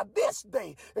up, God, this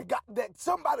day. God, that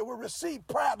somebody will receive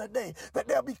prayer today, that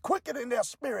they'll be quickened in their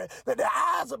spirit, that their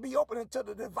eyes will be open to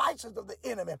the devices of the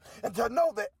enemy, and to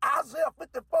know that Isaiah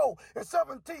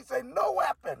 54:17 say, no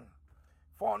weapon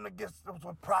formed against us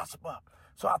will prosper.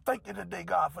 So I thank you today,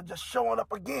 God, for just showing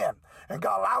up again. And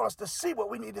God, allow us to see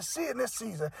what we need to see in this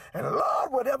season. And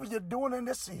Lord, whatever you're doing in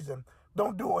this season,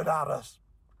 don't do it without us.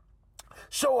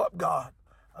 Show up, God.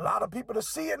 Allow the people to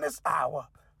see in this hour,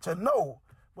 to know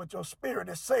what your Spirit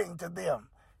is saying to them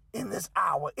in this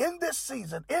hour, in this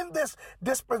season, in this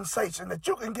dispensation, that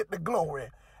you can get the glory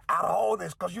out of all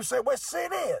this. Because you say where sin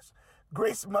is,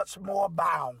 grace much more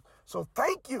abound. So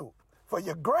thank you for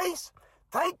your grace.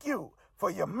 Thank you for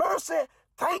your mercy.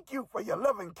 Thank you for your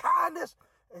loving kindness.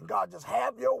 And God, just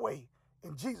have your way.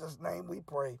 In Jesus' name we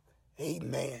pray.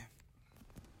 Amen.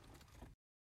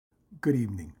 Good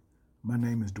evening. My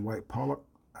name is Dwight Pollock.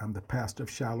 I'm the pastor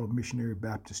of Shiloh Missionary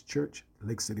Baptist Church,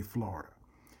 Lake City, Florida.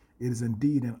 It is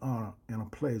indeed an honor and a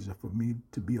pleasure for me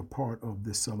to be a part of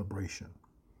this celebration.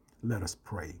 Let us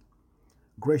pray.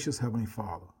 Gracious Heavenly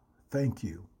Father, thank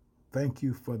you. Thank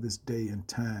you for this day and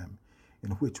time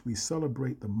in which we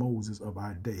celebrate the Moses of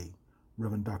our day,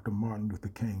 Reverend Dr. Martin Luther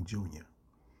King, Jr.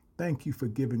 Thank you for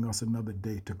giving us another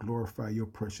day to glorify your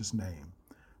precious name.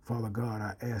 Father God,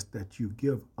 I ask that you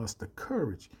give us the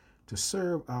courage to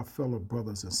serve our fellow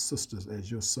brothers and sisters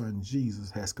as your Son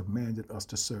Jesus has commanded us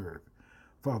to serve.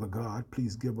 Father God,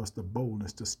 please give us the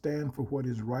boldness to stand for what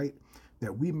is right,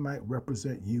 that we might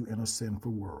represent you in a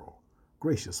sinful world.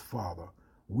 Gracious Father,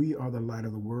 we are the light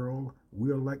of the world.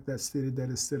 We are like that city that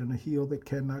is set on a hill that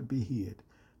cannot be hid.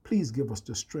 Please give us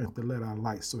the strength to let our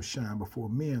light so shine before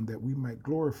men that we might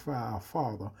glorify our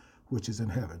Father which is in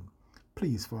heaven.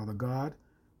 Please, Father God,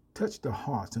 touch the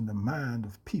hearts and the mind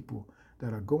of people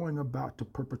that are going about to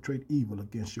perpetrate evil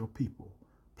against your people.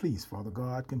 Please, Father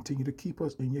God, continue to keep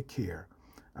us in your care.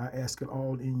 I ask it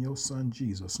all in your Son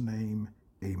Jesus' name.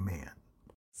 Amen.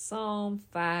 Psalm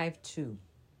 5:2.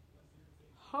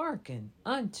 Hearken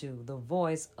unto the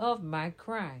voice of my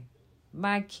cry,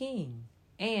 my King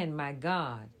and my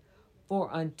God,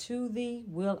 for unto thee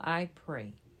will I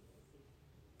pray.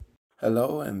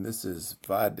 Hello, and this is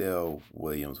Vidal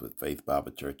Williams with Faith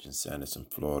Bible Church in Sanderson,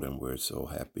 Florida, and we're so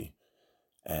happy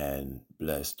and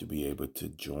blessed to be able to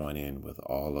join in with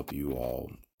all of you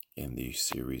all in the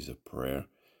series of prayer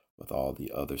with all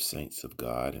the other saints of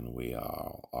God, and we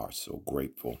are so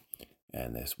grateful.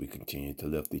 And as we continue to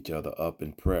lift each other up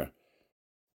in prayer,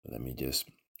 let me just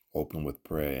open with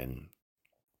prayer and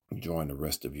join the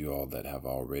rest of you all that have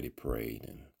already prayed.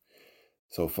 And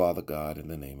so, Father God, in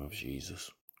the name of Jesus,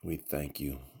 we thank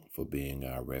you for being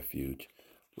our refuge.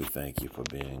 We thank you for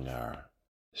being our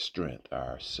strength,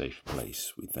 our safe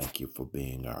place. We thank you for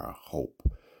being our hope.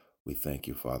 We thank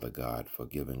you, Father God, for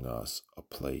giving us a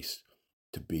place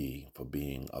to be, for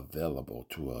being available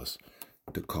to us,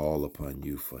 to call upon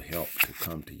you for help, to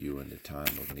come to you in the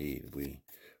time of need.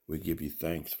 We give you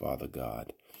thanks, Father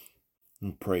God.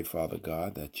 And pray, Father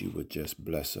God, that you would just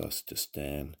bless us to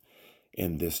stand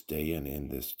in this day and in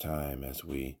this time as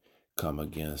we come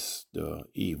against the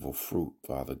evil fruit,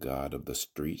 Father God, of the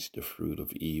streets, the fruit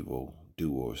of evil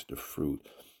doers, the fruit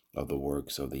of the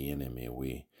works of the enemy.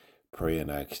 We pray and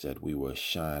ask that we will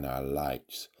shine our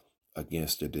lights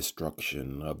against the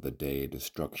destruction of the day,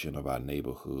 destruction of our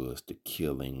neighborhoods, the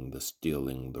killing, the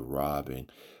stealing, the robbing.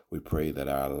 We pray that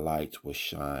our lights will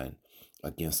shine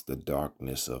against the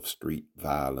darkness of street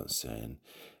violence and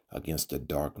against the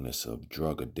darkness of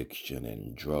drug addiction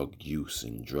and drug use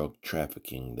and drug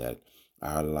trafficking, that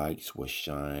our lights will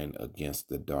shine against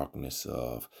the darkness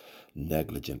of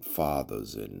negligent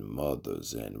fathers and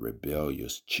mothers and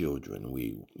rebellious children.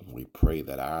 We pray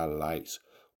that our lights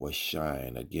will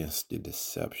shine against the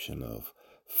deception of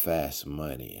fast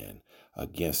money and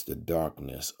against the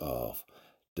darkness of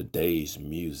today's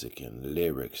music and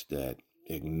lyrics that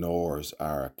ignores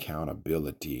our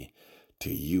accountability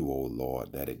to you, O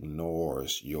Lord, that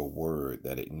ignores your word,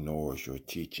 that ignores your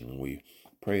teaching. We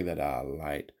pray that our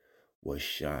light will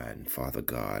shine, Father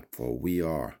God, for we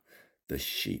are the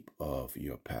sheep of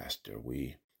your pastor.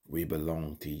 We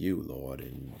belong to you, Lord,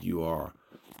 and you are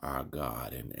our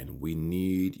God, and we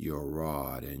need your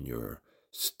rod and your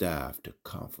staff to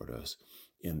comfort us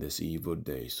in this evil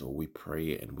day. So we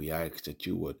pray and we ask that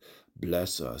you would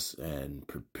bless us and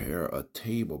prepare a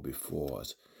table before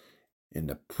us in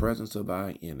the presence of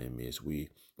our enemies. We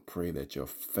pray that your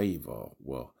favor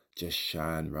will just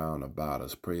shine round about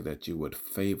us. Pray that you would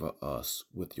favor us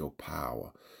with your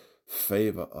power.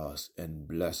 Favor us and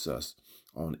bless us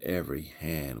on every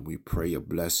hand. We pray your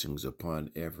blessings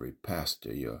upon every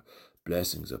pastor, your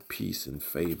blessings of peace and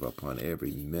favor upon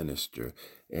every minister,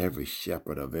 every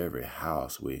shepherd of every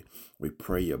house. We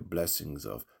pray your blessings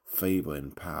of favor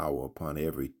and power upon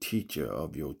every teacher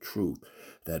of your truth,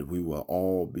 that we will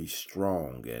all be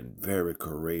strong and very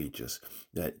courageous,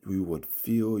 that we would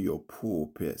fill your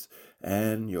pulpits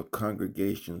and your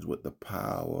congregations with the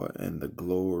power and the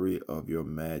glory of your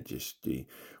majesty.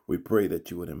 We pray that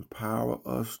you would empower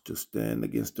us to stand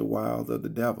against the wiles of the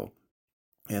devil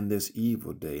in this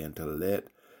evil day, and to let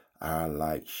our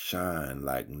light shine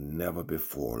like never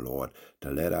before, Lord.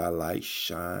 To let our light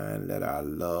shine, let our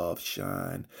love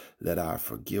shine, let our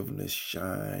forgiveness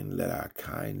shine, let our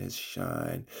kindness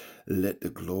shine. Let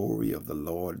the glory of the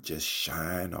Lord just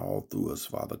shine all through us,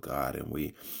 Father God. And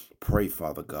we pray,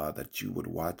 Father God, that you would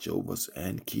watch over us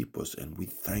and keep us. And we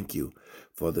thank you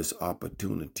for this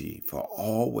opportunity, for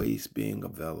always being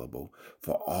available,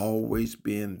 for always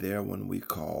being there when we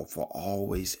call, for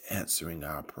always answering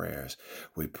our prayers.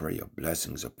 We pray your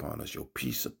blessings upon us, your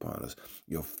peace upon us,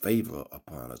 your favor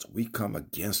upon us. We come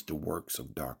against the works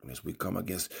of darkness. We come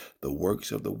against the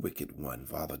works of the wicked one,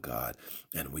 Father God.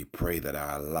 And we pray that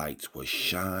our lights will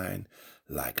shine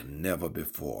like never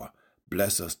before.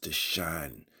 Bless us to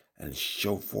shine and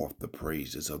show forth the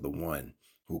praises of the one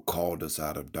who called us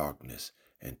out of darkness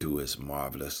into his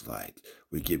marvelous light.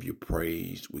 We give you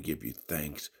praise, we give you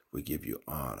thanks, we give you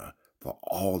honor for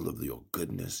all of your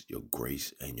goodness, your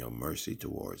grace, and your mercy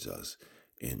towards us.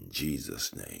 In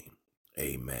Jesus' name,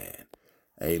 amen.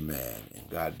 Amen. And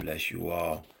God bless you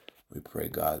all. We pray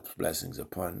God's blessings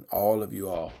upon all of you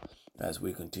all as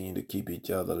we continue to keep each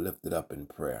other lifted up in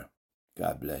prayer.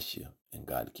 God bless you and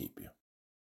God keep you.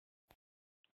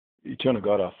 Eternal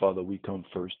God, our Father, we come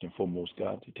first and foremost,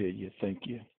 God, to tell you thank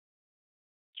you.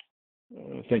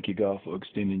 Thank you, God, for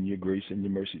extending your grace and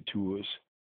your mercy to us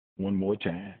one more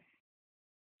time,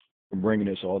 for bringing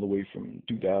us all the way from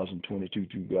 2022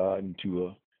 to God into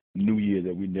a new year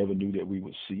that we never knew that we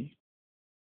would see.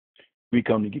 We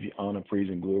come to give you honor, praise,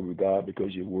 and glory, God,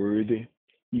 because you're worthy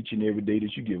each and every day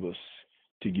that you give us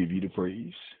to give you the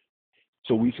praise.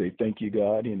 So we say thank you,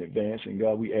 God, in advance. And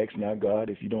God, we ask now, God,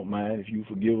 if you don't mind, if you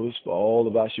forgive us for all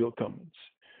of our shortcomings,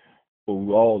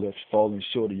 for all that's fallen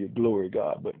short of your glory,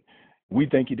 God. But we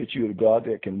thank you that you're the God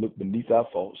that can look beneath our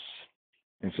faults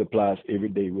and supplies every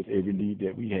day with every need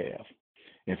that we have.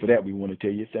 And for that, we want to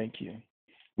tell you thank you.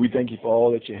 We thank you for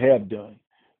all that you have done,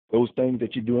 those things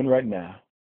that you're doing right now,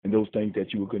 and those things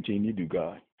that you will continue to do,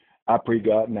 God. I pray,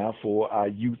 God, now for our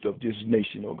youth of this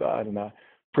nation, oh God, and I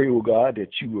pray, oh God, that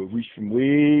you will reach from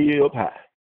way up high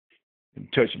and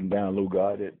touch them down low,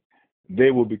 God, that they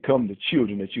will become the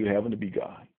children that you have them to be,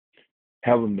 God.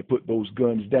 Have them to put those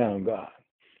guns down, God,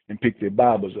 and pick their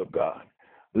Bibles up, God.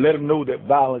 Let them know that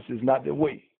violence is not their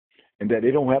way, and that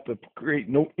they don't have to create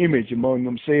no image among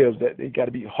themselves that they got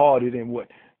to be harder than what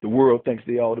the world thinks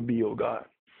they ought to be, oh God.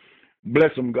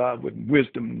 Bless them, God, with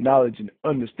wisdom, knowledge, and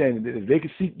understanding that if they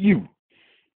could seek you,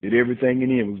 that everything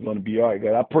in him was going to be all right,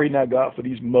 God. I pray now, God, for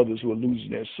these mothers who are losing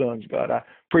their sons, God. I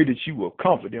pray that you will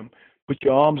comfort them, put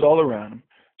your arms all around them,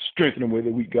 strengthen them where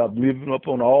they're weak, God, lift them up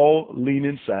on all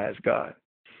leaning sides, God.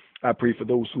 I pray for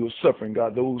those who are suffering,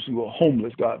 God, those who are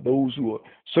homeless, God, those who are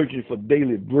searching for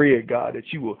daily bread, God,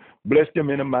 that you will bless them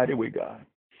in a mighty way, God.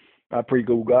 I pray,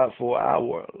 God, for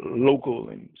our local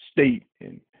and state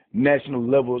and national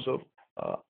levels of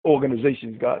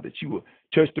organizations, God, that you will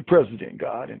touch the president,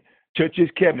 God, and touch his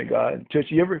cabinet, God, and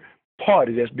touch every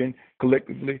party that's been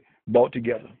collectively brought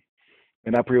together.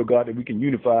 And I pray, oh God, that we can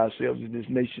unify ourselves in this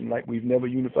nation like we've never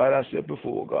unified ourselves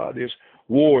before, God. There's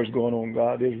wars going on,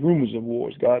 God. There's rumors of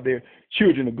wars, God. Their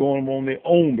children are going on their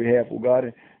own behalf, oh God.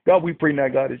 And God, we pray now,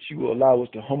 God, that you will allow us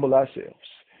to humble ourselves,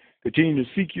 continue to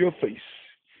seek your face.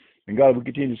 And God, we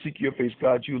continue to seek your face,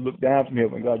 God. You will look down from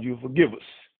heaven, God. You will forgive us,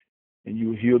 and you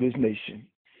will heal this nation.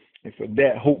 And for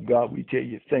that hope, God, we tell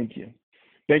you, thank you.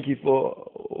 Thank you for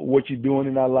what you're doing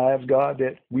in our lives, God,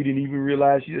 that we didn't even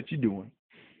realize that you're doing.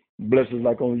 Bless us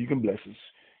like only you can bless us,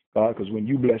 God, because when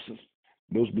you bless us,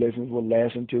 those blessings will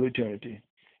last until eternity.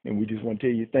 And we just want to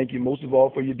tell you, thank you most of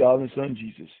all for your darling son,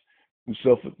 Jesus, who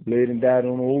suffered, bled, and died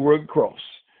on an old rugged cross,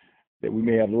 that we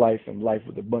may have life and life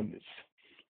with abundance.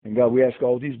 And God, we ask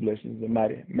all these blessings in the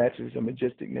mighty, matchless, and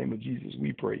majestic name of Jesus,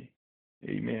 we pray.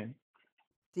 Amen.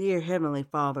 Dear Heavenly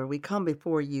Father, we come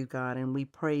before you, God, and we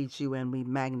praise you and we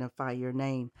magnify your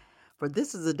name. For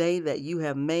this is a day that you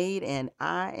have made, and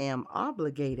I am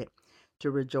obligated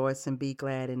to rejoice and be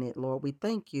glad in it, Lord. We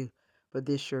thank you for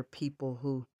this, your people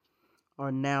who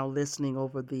are now listening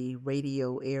over the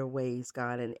radio airways,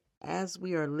 God. And as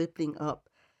we are lifting up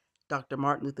Dr.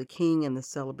 Martin Luther King and the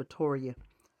celebratory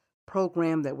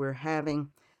program that we're having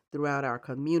throughout our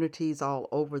communities all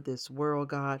over this world,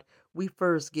 God, we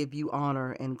first give you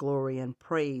honor and glory and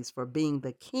praise for being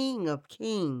the King of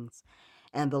Kings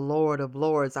and the Lord of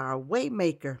Lords, our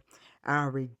Waymaker, our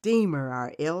Redeemer,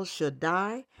 our El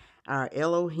Shaddai, our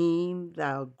Elohim,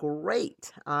 thou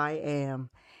great I am.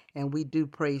 And we do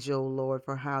praise you, O Lord,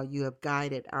 for how you have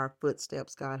guided our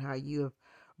footsteps, God, how you have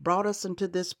brought us into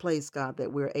this place, God,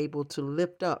 that we're able to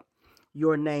lift up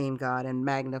your name, God, and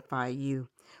magnify you.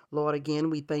 Lord, again,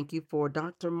 we thank you for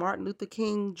Dr. Martin Luther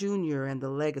King Jr. and the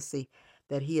legacy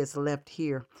that he has left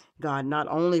here, God, not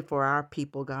only for our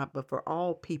people, God, but for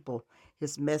all people.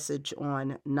 His message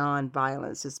on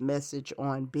nonviolence, his message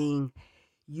on being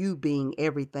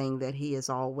everything that he has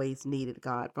always needed,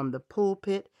 God, from the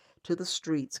pulpit to the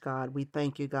streets, God. We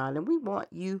thank you, God, and we want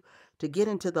you to get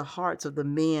into the hearts of the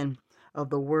men of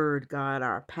the word, God,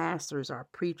 our pastors, our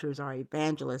preachers, our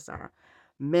evangelists, our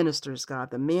ministers,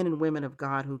 God, the men and women of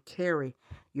God who carry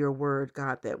your word,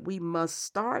 God, that we must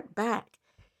start back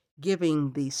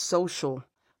giving the social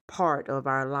part of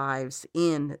our lives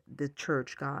in the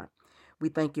church, God. We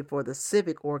thank you for the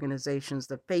civic organizations,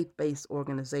 the faith-based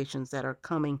organizations that are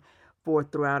coming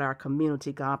forth throughout our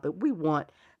community, God. But we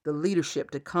want the leadership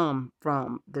to come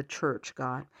from the church,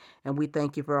 God. And we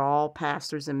thank you for all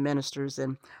pastors and ministers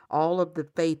and all of the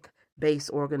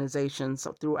faith-based organizations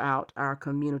throughout our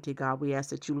community, God. We ask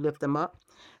that you lift them up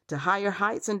to higher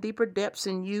heights and deeper depths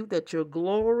in you, that your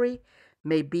glory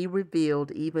may be revealed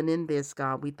even in this,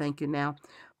 God. We thank you now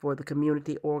for the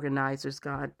community organizers,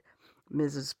 God,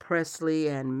 Mrs. Presley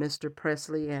and Mr.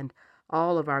 Presley, and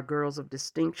all of our girls of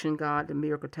distinction, God, the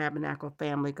Miracle Tabernacle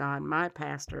family, God, my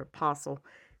pastor, Apostle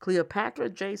Cleopatra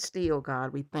J. Steele,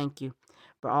 God. We thank you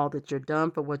for all that you're done,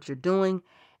 for what you're doing,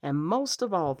 and most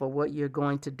of all for what you're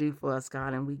going to do for us,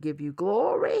 God. And we give you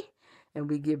glory, and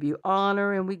we give you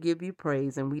honor, and we give you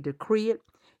praise, and we decree it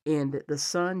in the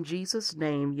Son, Jesus'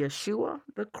 name, Yeshua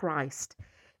the Christ.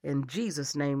 In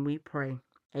Jesus' name we pray.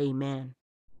 Amen.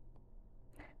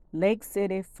 Lake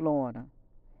City, Florida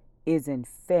is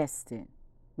infested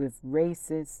with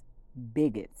racist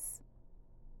bigots.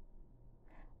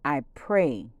 I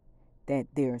pray that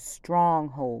their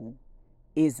stronghold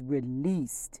is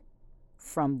released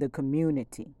from the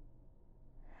community.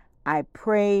 I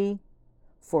pray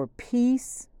for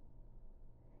peace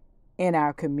in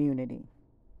our community.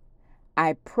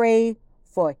 I pray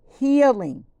for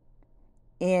healing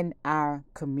in our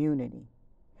community.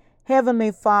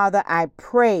 Heavenly Father, I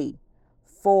pray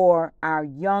for our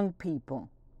young people.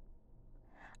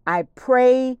 I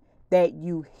pray that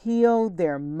you heal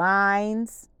their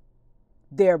minds,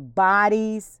 their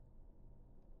bodies,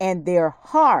 and their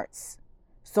hearts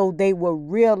so they will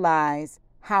realize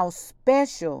how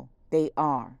special they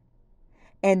are.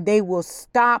 And they will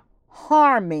stop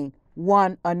harming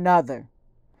one another.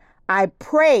 I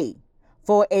pray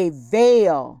for a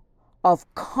veil of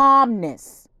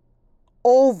calmness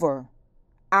over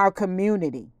our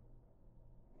community.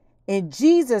 In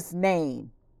Jesus'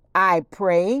 name, I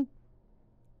pray.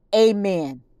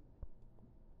 Amen.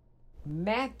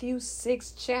 Matthew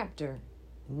 6 chapter,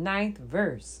 9th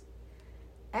verse.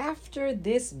 After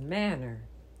this manner,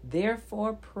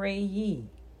 therefore pray ye,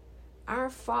 Our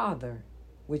Father,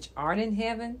 which art in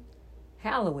heaven,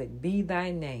 hallowed be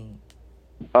thy name.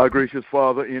 Our gracious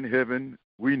Father in heaven,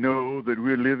 we know that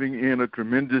we're living in a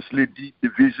tremendously deep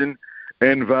division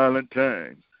and violent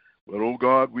times. But, oh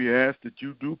God, we ask that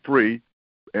you do pray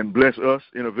and bless us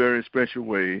in a very special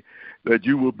way, that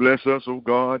you will bless us, oh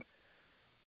God,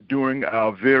 during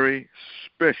our very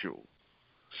special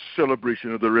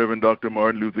celebration of the Reverend Dr.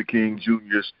 Martin Luther King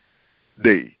Jr.'s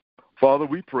Day. Father,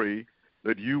 we pray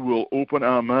that you will open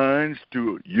our minds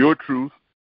to your truth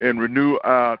and renew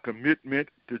our commitment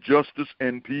to justice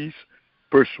and peace,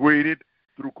 persuaded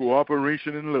through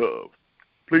cooperation and love.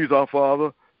 Please, our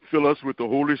Father, fill us with the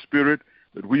Holy Spirit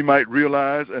that we might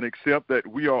realize and accept that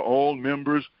we are all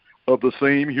members of the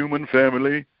same human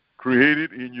family,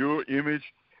 created in your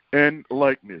image and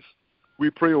likeness. We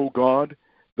pray, O God,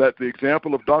 that the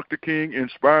example of Dr. King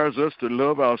inspires us to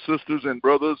love our sisters and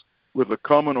brothers with a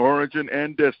common origin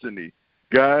and destiny,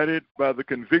 guided by the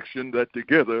conviction that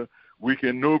together we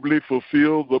can nobly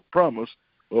fulfill the promise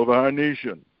of our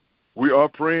nation. We are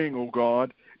praying, O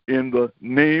God, in the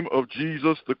name of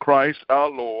Jesus the Christ, our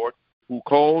Lord, who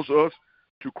calls us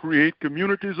to create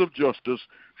communities of justice,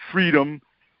 freedom,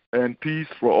 and peace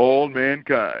for all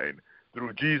mankind.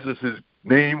 Through Jesus'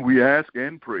 name we ask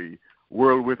and pray,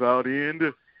 world without end.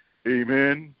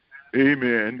 Amen,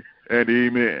 amen, and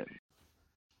amen.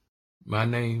 My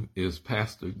name is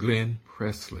Pastor Glenn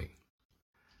Presley.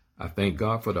 I thank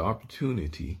God for the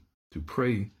opportunity to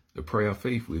pray the prayer of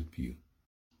faith with you.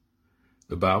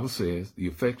 The Bible says, the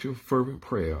effectual fervent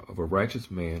prayer of a righteous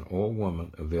man or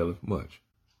woman availeth much.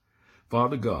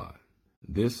 Father God,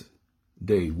 this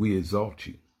day we exalt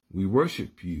you. We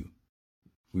worship you.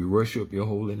 We worship your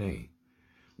holy name.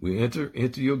 We enter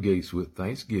into your gates with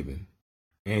thanksgiving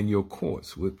and your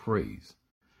courts with praise.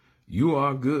 You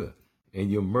are good,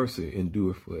 and your mercy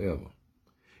endureth forever.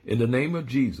 In the name of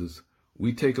Jesus,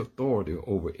 we take authority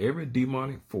over every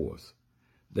demonic force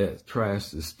that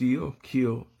tries to steal,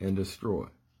 kill, and destroy.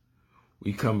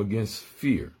 We come against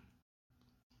fear,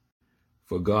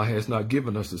 for God has not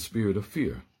given us the spirit of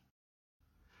fear.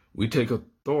 We take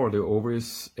authority over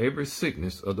every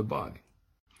sickness of the body,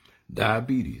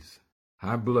 diabetes,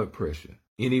 high blood pressure,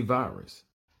 any virus,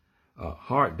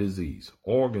 heart disease,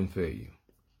 organ failure,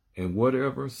 and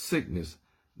whatever sickness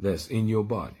that's in your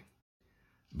body.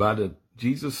 By the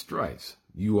Jesus stripes,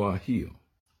 you are healed.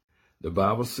 The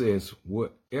Bible says,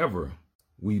 whatever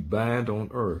we bind on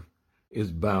earth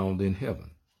is bound in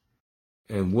heaven,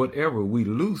 and whatever we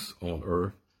loose on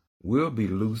earth will be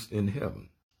loosed in heaven.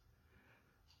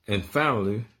 And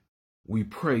finally, we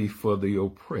pray for the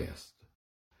oppressed.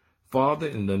 Father,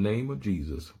 in the name of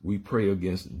Jesus, we pray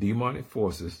against demonic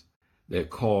forces that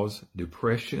cause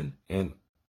depression and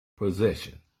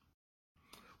possession.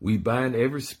 We bind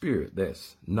every spirit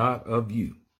that's not of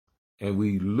you, and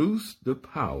we loose the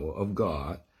power of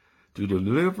God to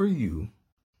deliver you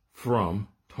from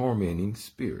tormenting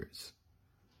spirits.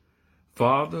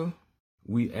 Father,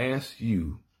 we ask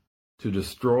you to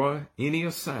destroy any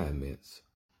assignments,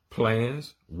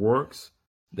 plans, works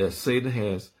that Satan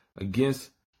has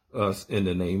against us in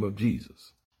the name of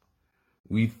Jesus.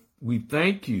 We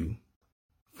thank you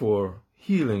for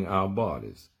healing our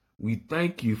bodies. We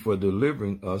thank you for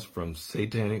delivering us from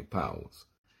satanic powers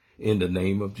in the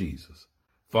name of Jesus.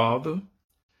 Father,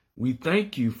 we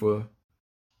thank you for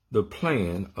the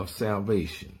plan of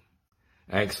salvation.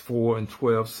 Acts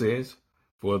 4:12 says,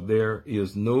 for there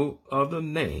is no other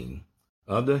name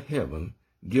under heaven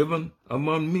given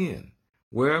among men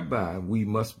whereby we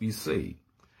must be saved.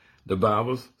 The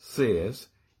Bible says,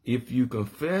 if you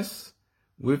confess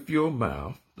with your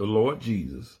mouth the Lord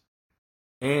Jesus,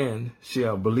 and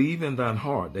shall believe in thine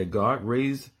heart that God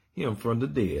raised him from the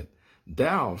dead,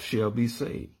 thou shalt be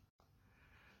saved.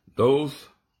 Those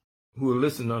who are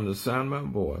listening under the sound of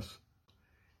my voice,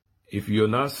 if you're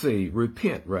not saved,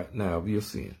 repent right now of your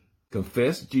sin.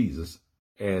 Confess Jesus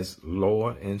as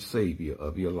Lord and Savior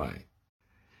of your life.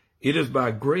 It is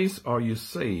by grace are you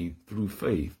saved through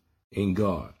faith in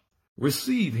God.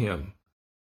 Receive him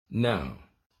now.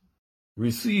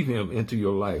 Receive him into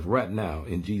your life right now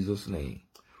in Jesus' name.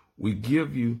 We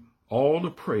give you all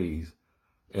the praise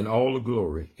and all the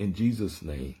glory in Jesus'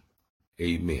 name.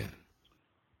 Amen.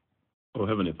 Oh,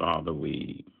 Heavenly Father,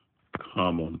 we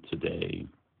come on today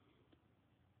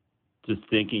just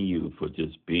thanking you for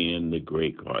just being the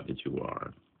great God that you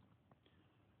are.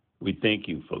 We thank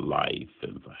you for life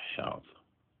and for health.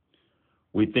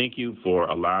 We thank you for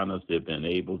allowing us to have been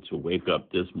able to wake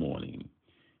up this morning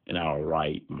in our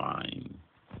right mind.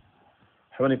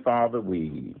 Heavenly Father,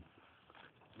 we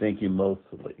thank you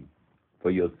mostly for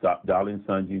your darling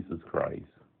Son, Jesus Christ,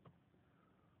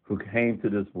 who came to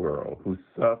this world, who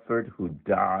suffered, who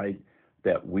died,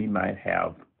 that we might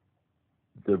have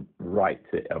the right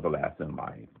to everlasting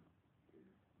life.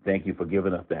 Thank you for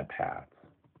giving us that path.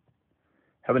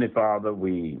 Heavenly Father,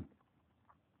 we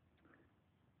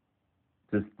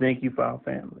just thank you for our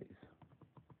families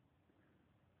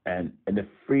and the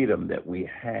freedom that we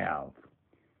have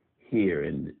here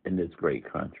in this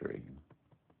great country.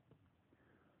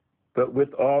 But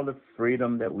with all the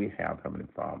freedom that we have, Heavenly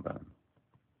Father,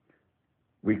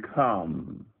 we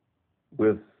come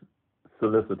with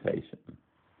solicitation,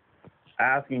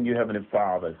 asking you, Heavenly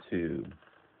Father, to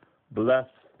bless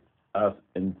us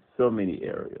in so many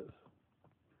areas.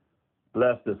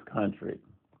 Bless this country.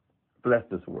 Bless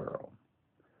this world.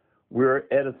 We're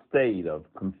at a state of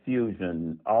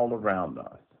confusion all around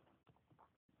us.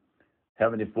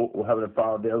 Heavenly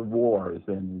Father, there's wars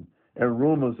and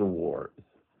rumors of wars.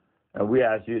 And we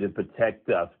ask you to protect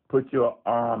us. Put your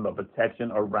arm of protection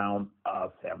around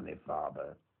us, Heavenly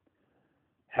Father.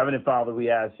 Heavenly Father, we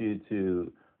ask you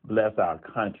to bless our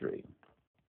country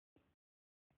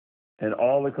and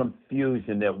all the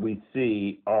confusion that we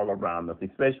see all around us,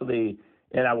 especially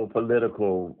in our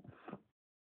political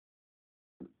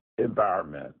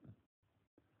environment.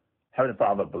 Heavenly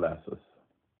Father, bless us.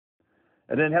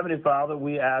 And then, Heavenly Father,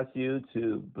 we ask you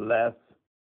to bless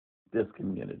this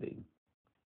community.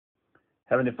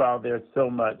 Heavenly Father, there's so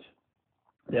much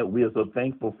that we are so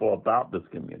thankful for about this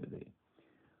community.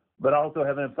 But also,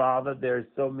 Heavenly Father, there's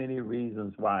so many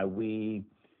reasons why we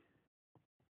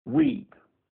weep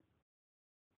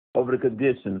over the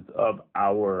conditions of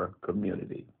our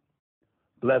community.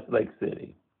 Bless Lake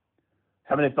City.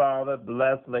 Heavenly Father,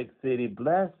 bless Lake City.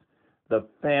 Bless the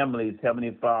families,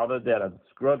 Heavenly Father, that are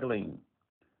struggling,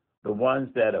 the ones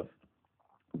that are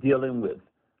dealing with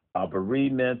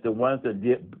bereavement, the ones that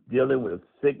are dealing with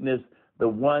sickness, the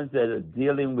ones that are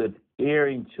dealing with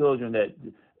erring children that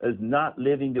is not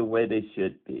living the way they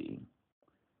should be.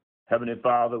 Heavenly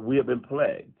Father, we have been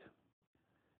plagued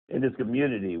in this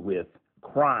community with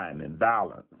crime and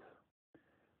violence.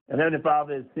 And Heavenly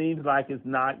Father, it seems like it's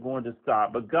not going to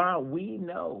stop. But God, we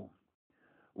know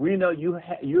you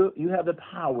have the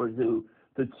power to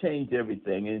change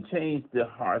everything and change the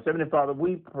hearts. Heavenly Father,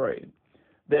 we pray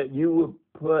that you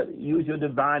would use your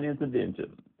divine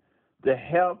intervention to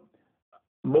help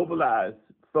mobilize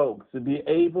folks to be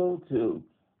able to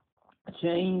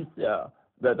change the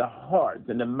hearts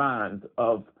and the minds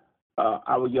of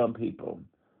our young people,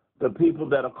 the people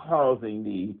that are causing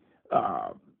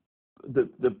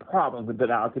the problems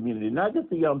within our community, not just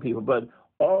the young people, but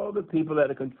all the people that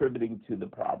are contributing to the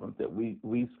problems that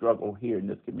we struggle here in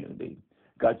this community.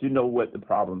 God, you know what the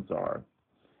problems are.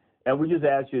 And we just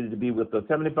ask you to be with us.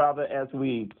 Heavenly Father, as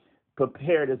we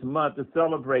prepare this month to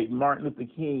celebrate Martin Luther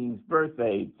King's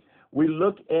birthday, we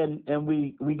look and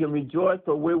we can rejoice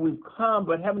for where we've come,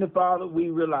 but Heavenly Father, we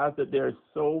realize that there's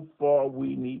so far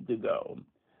we need to go.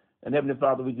 And Heavenly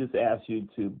Father, we just ask you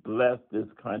to bless this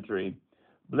country,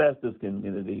 bless this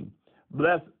community,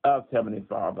 bless us, Heavenly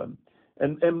Father.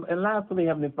 And lastly,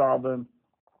 Heavenly Father,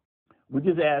 we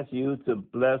just ask you to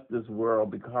bless this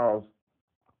world because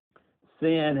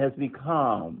sin has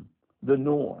become the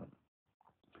norm.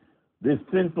 This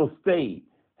sinful state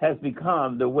has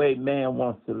become the way man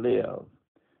wants to live.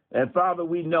 And Father,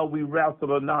 we know we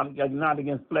wrestle not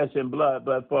against flesh and blood,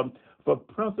 but for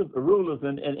principal rulers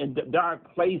in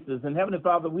dark places. And Heavenly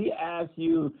Father, we ask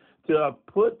you to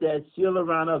put that shield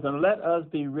around us and let us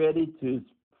be ready to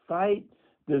fight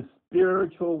the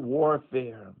spiritual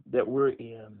warfare that we're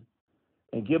in.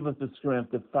 And give us the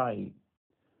strength to fight.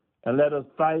 And let us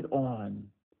fight on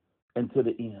until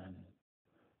the end.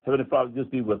 Heavenly Father, just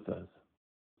be with us.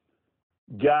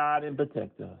 Guide and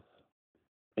protect us.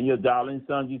 In your darling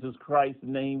Son, Jesus Christ's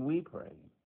name we pray.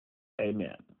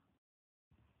 Amen.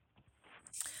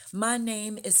 My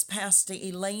name is Pastor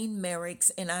Elaine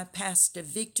Merricks, and I pastor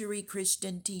Victory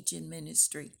Christian Teaching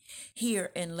Ministry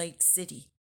here in Lake City.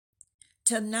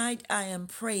 Tonight I am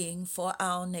praying for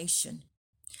our nation.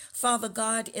 Father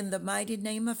God, in the mighty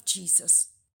name of Jesus,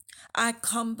 I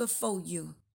come before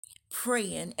you,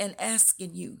 praying and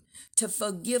asking you to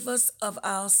forgive us of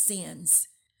our sins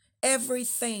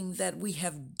everything that we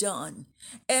have done,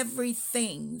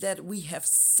 everything that we have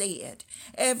said,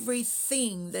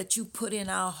 everything that you put in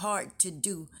our heart to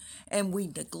do, and we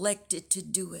neglected to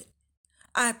do it.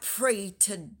 I pray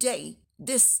today,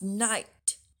 this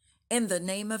night, in the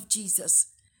name of Jesus,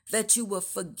 that you will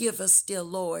forgive us, dear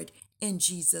Lord, in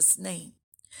Jesus' name.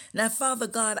 Now, Father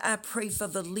God, I pray for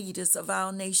the leaders of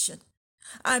our nation.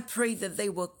 I pray that they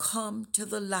will come to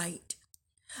the light.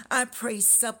 I pray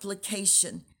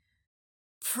supplication,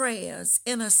 prayers,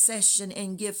 intercession,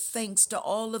 and give thanks to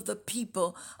all of the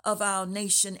people of our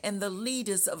nation and the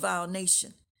leaders of our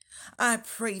nation. I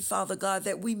pray, Father God,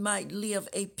 that we might live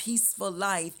a peaceful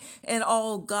life in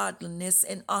all godliness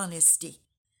and honesty.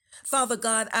 Father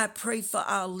God, I pray for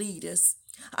our leaders.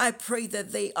 I pray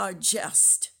that they are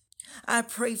just. I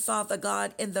pray, Father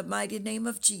God, in the mighty name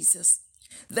of Jesus,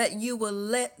 that you will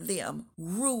let them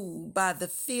rule by the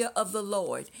fear of the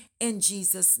Lord in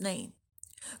Jesus' name.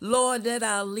 Lord, let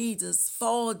our leaders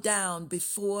fall down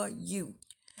before you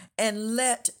and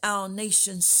let our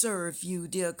nation serve you,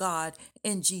 dear God,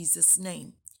 in Jesus'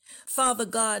 name. Father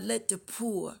God, let the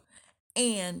poor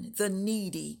and the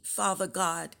needy, Father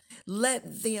God,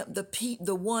 let them,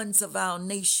 the ones of our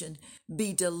nation,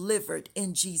 be delivered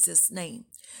in Jesus' name.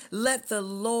 Let the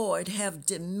Lord have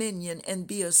dominion and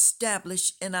be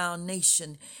established in our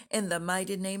nation in the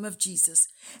mighty name of Jesus.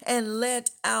 And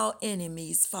let our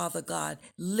enemies, Father God,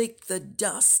 lick the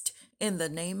dust in the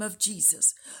name of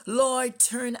Jesus. Lord,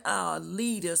 turn our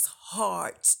leaders'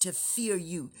 hearts to fear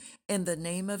you in the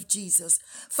name of Jesus.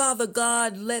 Father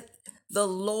God, let the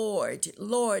Lord,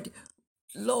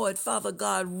 Father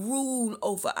God, rule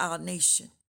over our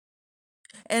nation.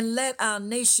 And let our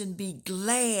nation be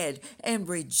glad and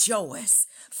rejoice.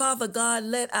 Father God,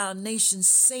 let our nation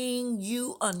sing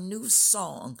you a new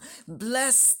song.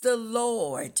 Bless the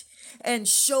Lord and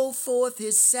show forth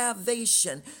his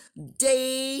salvation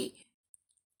day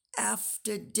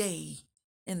after day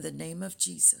in the name of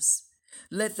Jesus.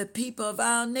 Let the people of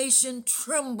our nation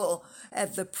tremble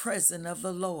at the presence of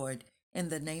the Lord in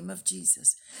the name of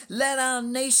Jesus. Let our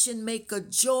nation make a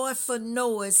joyful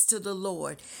noise to the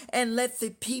Lord, and let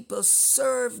the people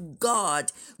serve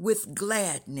God with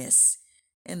gladness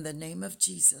in the name of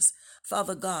Jesus.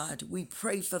 Father God, we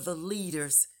pray for the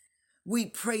leaders. We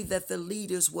pray that the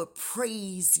leaders will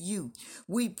praise you.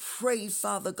 We pray,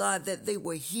 Father God, that they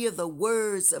will hear the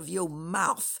words of your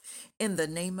mouth in the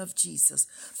name of Jesus.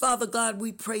 Father God,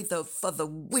 we pray for the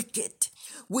wicked.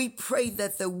 We pray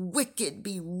that the wicked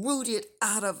be rooted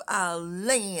out of our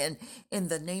land in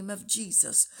the name of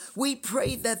Jesus. We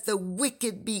pray that the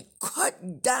wicked be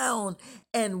cut down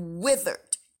and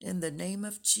withered in the name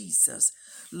of Jesus.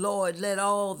 Lord, let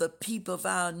all the people of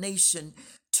our nation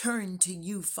turn to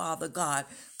you, Father God,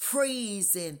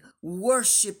 praising,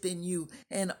 worshiping you,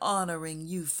 and honoring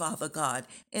you, Father God,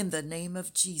 in the name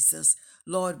of Jesus.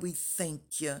 Lord, we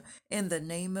thank you in the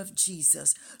name of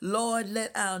Jesus. Lord,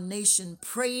 let our nation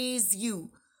praise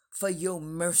you for your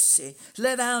mercy.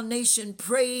 Let our nation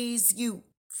praise you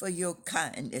for your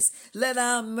kindness. Let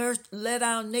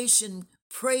our nation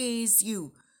praise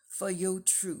you for your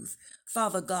truth.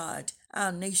 Father God,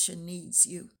 our nation needs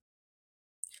you.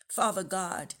 Father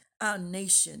God, our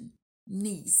nation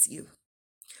needs you.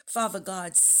 Father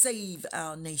God, save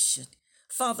our nation.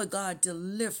 Father God,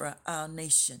 deliver our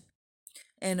nation.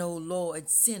 And oh Lord,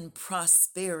 send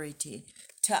prosperity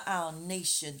to our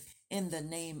nation in the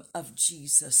name of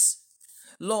Jesus.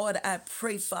 Lord, I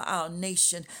pray for our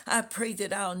nation. I pray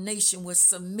that our nation will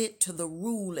submit to the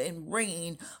rule and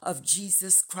reign of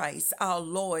Jesus Christ, our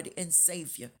Lord and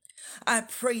Savior. I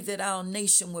pray that our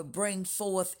nation will bring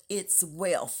forth its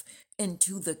wealth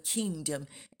into the kingdom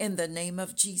in the name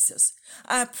of Jesus.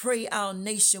 I pray our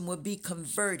nation will be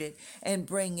converted and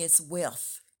bring its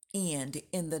wealth in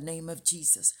the name of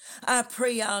Jesus. I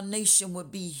pray our nation will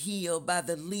be healed by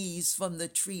the leaves from the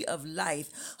tree of life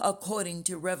according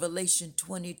to Revelation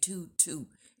 22:2.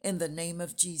 In the name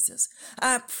of Jesus.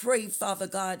 I pray, Father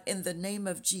God, in the name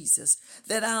of Jesus,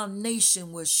 that our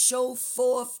nation will show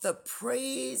forth the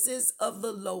praises of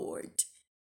the Lord.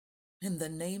 In the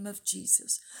name of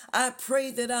Jesus. I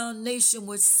pray that our nation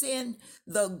would send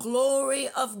the glory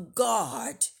of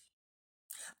God.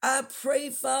 I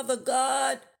pray, Father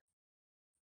God,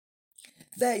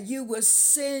 that you will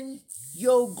send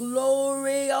your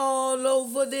glory all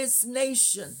over this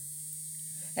nation.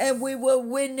 And we will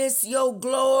witness your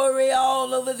glory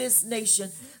all over this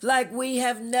nation like we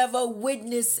have never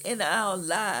witnessed in our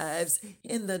lives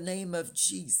in the name of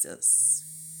Jesus.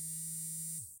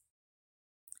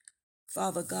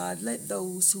 Father God, let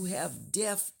those who have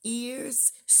deaf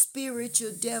ears,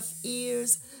 spiritual deaf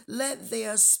ears, let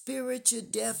their spiritual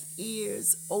deaf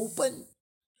ears open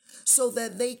so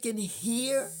that they can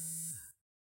hear,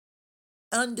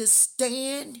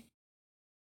 understand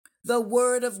the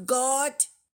word of God.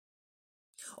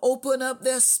 Open up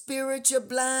their spiritual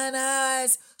blind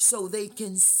eyes so they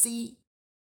can see.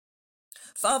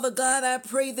 Father God, I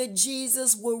pray that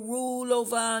Jesus will rule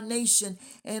over our nation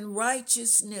in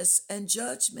righteousness and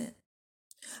judgment.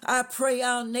 I pray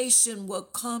our nation will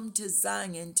come to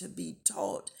Zion to be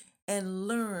taught and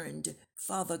learned,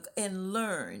 Father, and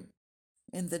learn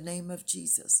in the name of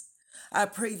Jesus. I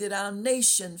pray that our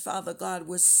nation, Father God,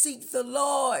 will seek the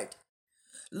Lord.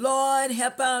 Lord,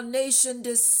 help our nation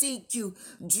to seek you.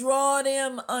 Draw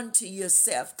them unto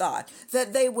yourself, God,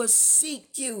 that they will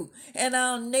seek you and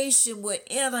our nation will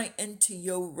enter into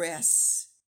your rest.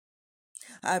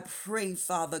 I pray,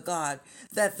 Father God,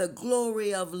 that the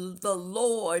glory of the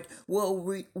Lord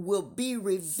will be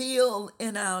revealed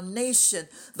in our nation.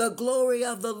 The glory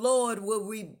of the Lord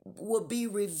will be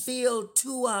revealed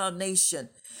to our nation,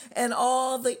 and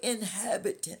all the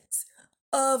inhabitants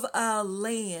of our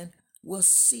land will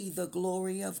see the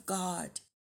glory of God.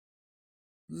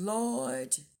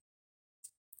 Lord,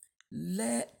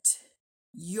 let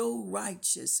your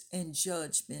righteous and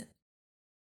judgment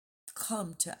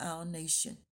come to our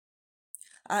nation.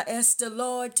 I ask the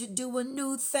Lord to do a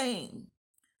new thing.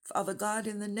 Father God,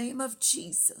 in the name of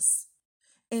Jesus,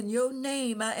 in your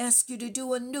name, I ask you to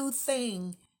do a new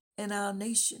thing in our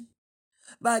nation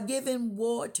by giving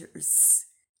waters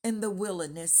in the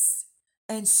wilderness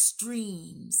and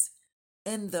streams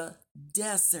in the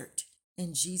desert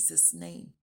in Jesus'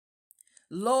 name.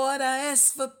 Lord, I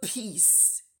ask for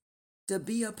peace to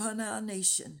be upon our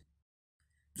nation,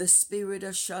 the spirit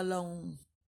of shalom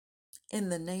in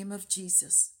the name of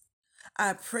Jesus.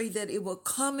 I pray that it will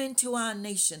come into our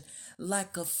nation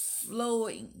like a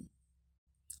flowing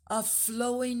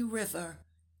river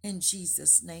in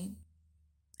Jesus' name.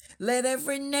 Let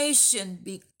every nation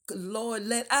be, Lord,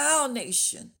 let our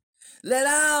nation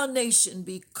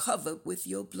be covered with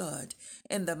your blood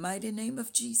in the mighty name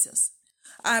of Jesus.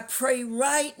 I pray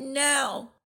right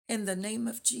now in the name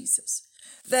of Jesus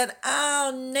that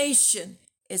our nation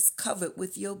is covered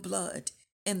with your blood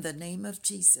in the name of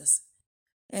Jesus.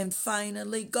 And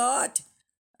finally, God,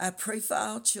 I pray for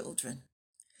our children.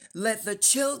 Let the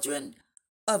children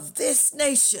of this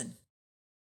nation,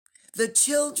 the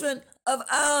children of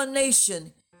our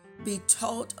nation, be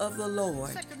taught of the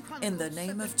Lord in the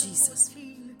name of Jesus.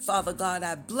 Father God,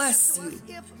 I bless you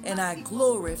and I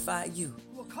glorify you.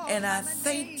 And I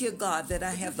thank you, God, that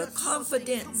I have the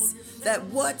confidence that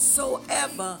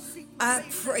whatsoever I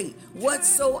pray,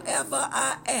 whatsoever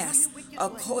I ask,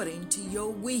 according to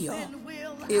your will,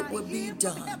 it will be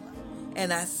done.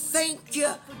 And I thank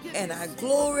you and I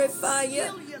glorify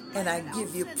you and I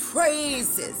give you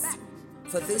praises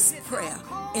for this prayer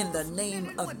in the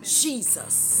name of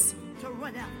Jesus. To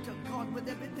run after God with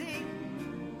everything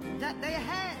that they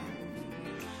have.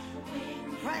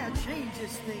 Prayer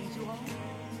changes things, you all.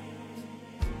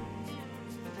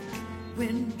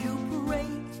 When you pray,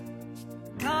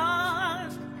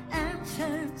 God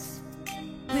answers.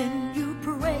 When you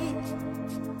pray,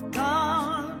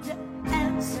 God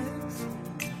answers.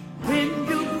 When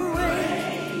you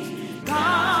pray,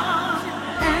 God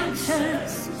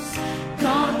answers.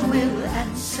 God will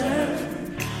answer.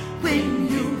 When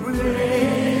you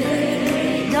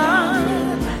pray,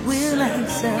 God will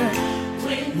answer.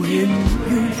 When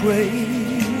you pray.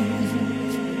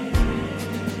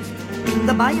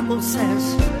 The Bible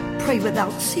says, pray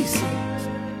without ceasing.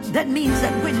 That means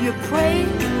that when you pray,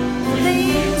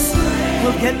 things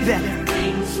will get better.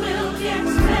 Things will get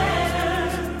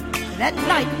better. And at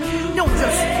night, don't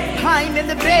just climb in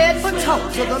the bed, but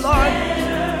talk to the Lord.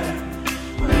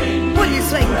 What are you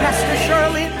saying, Pastor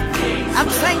Shirley? I'm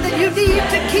saying that you need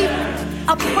to keep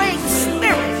a praying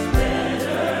spirit.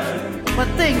 But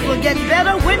things will get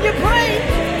better when you pray.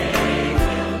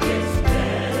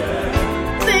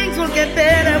 Things will get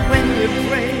better when you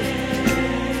pray.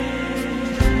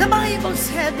 The Bible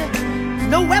said,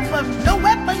 no weapon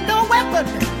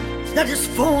that is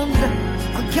formed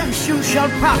against you shall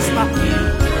prosper.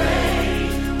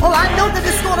 Oh, I know that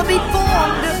it's going to be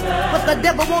formed, but the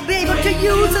devil won't be able to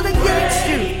use it against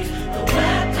you.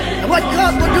 And what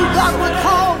God will do, God will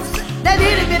cause that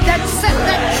enemy that set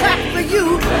that trap for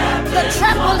you, the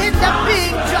trap will end up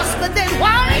being just within.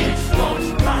 Why?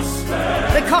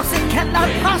 Because it cannot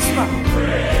prosper.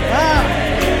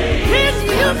 When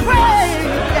you pray,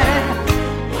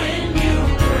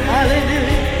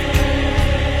 hallelujah.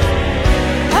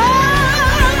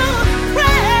 Oh,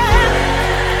 pray.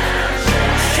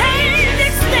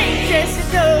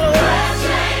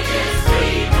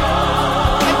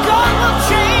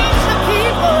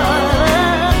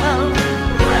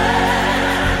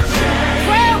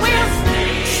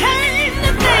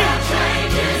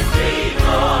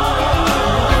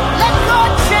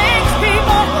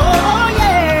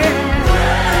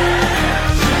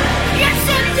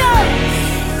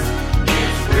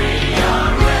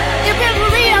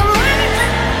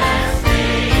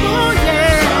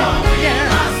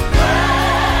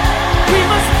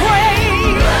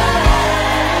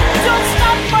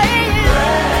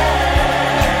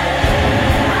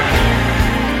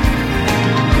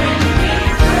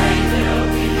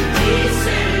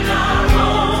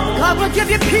 will give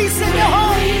you peace in your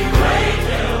home.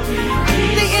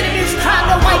 The enemy's trying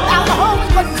to wipe out the homes,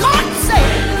 but God said,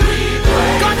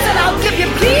 I'll give you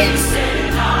peace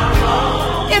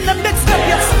in the midst of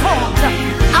your storms.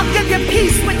 I'll give you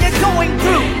peace when you're going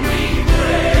through.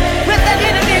 When the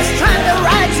enemy's trying to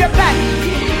ride your back,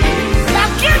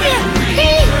 I'll give you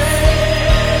peace.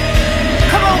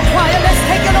 Come on, choir, let's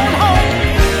take it on home.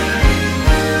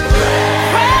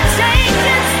 Prayer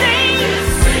changes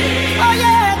things. Oh,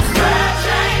 yes. Prayer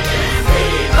changes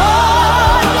things.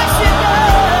 Oh, yes, it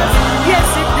does. Yes,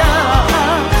 it does.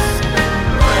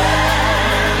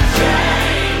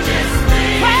 Prayer changes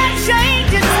things. Prayer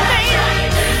changes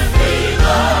things.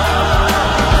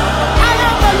 I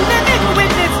am a living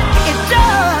witness. It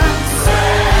does.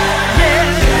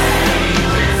 Yes.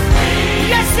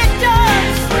 Yes, it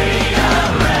does.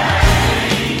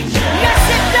 Yes,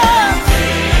 it does.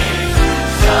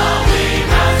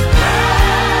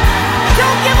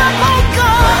 Don't give up on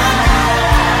God.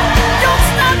 Don't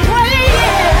stop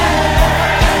praying.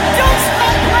 Don't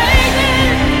stop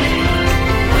praying.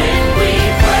 When we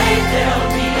pray, there'll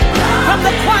be from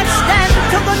the quiet stand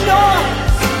to the north,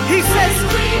 he says,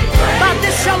 by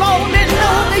this shall all men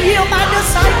know that ye are my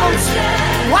disciples.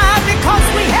 Why? Because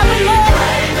we have loved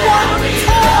one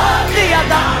toward the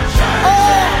other.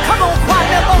 Oh, come on, choir.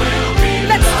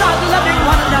 Let's start loving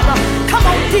one another. Come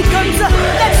on, deacons.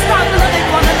 Let's start loving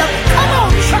one another. Come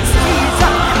on, trustees.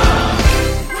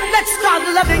 Let's start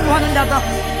loving one another.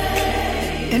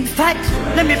 In fact,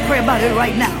 let me pray about it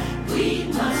right now.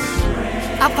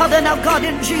 Our Father and our God,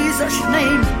 in Jesus'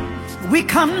 name, we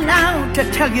come now to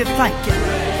tell you thank you.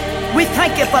 We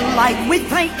thank you for life. We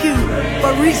thank you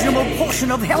for a reasonable portion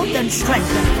of health and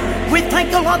strength. We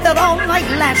thank the Lord that all night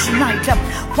last night,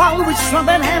 while we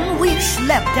slumbered and we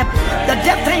slept, the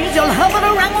death angel hovered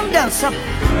around us,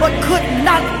 but could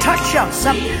not touch us,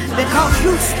 because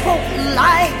you spoke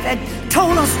life and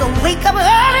told us to wake up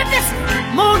early this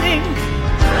morning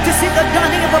to see the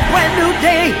dawning of a brand new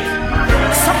day.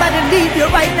 Somebody need you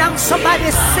right now.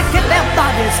 Somebody's sick in their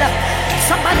bodies.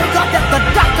 Somebody got that the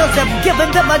doctors have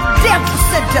given them a death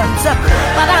sentence.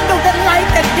 But I know that life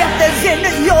and death is in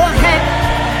your hand.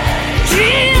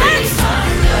 Jesus,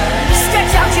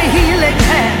 stretch out your healing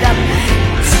hand.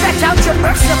 Stretch out your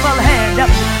merciful hand.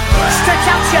 Stretch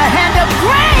out your hand of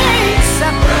grace.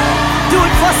 Do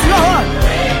it for us, Lord.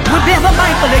 We'll be ever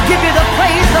mindful to give you the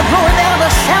praise, the glory, the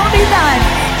honor shall be done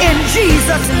in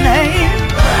Jesus' name.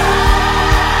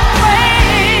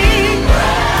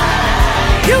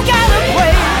 You gotta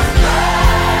pray.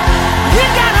 You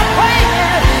gotta pray.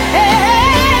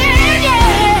 Hey, yeah.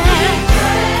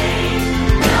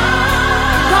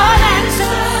 God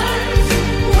answers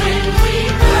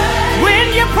when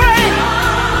you pray.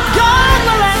 God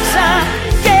will answer.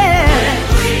 Yeah.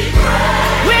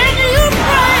 When you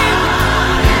pray,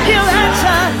 He'll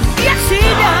answer. Yes, He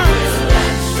does.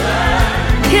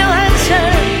 He'll answer.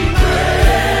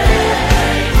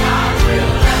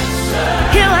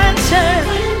 He'll answer.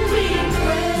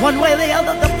 One way or the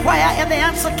other, the prayer and the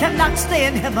answer cannot stay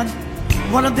in heaven.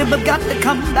 One of them have got to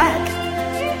come back.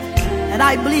 And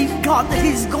I believe, God, that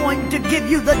He's going to give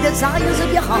you the desires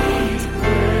of your heart.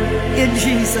 In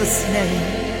Jesus' name,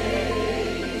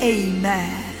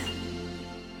 amen.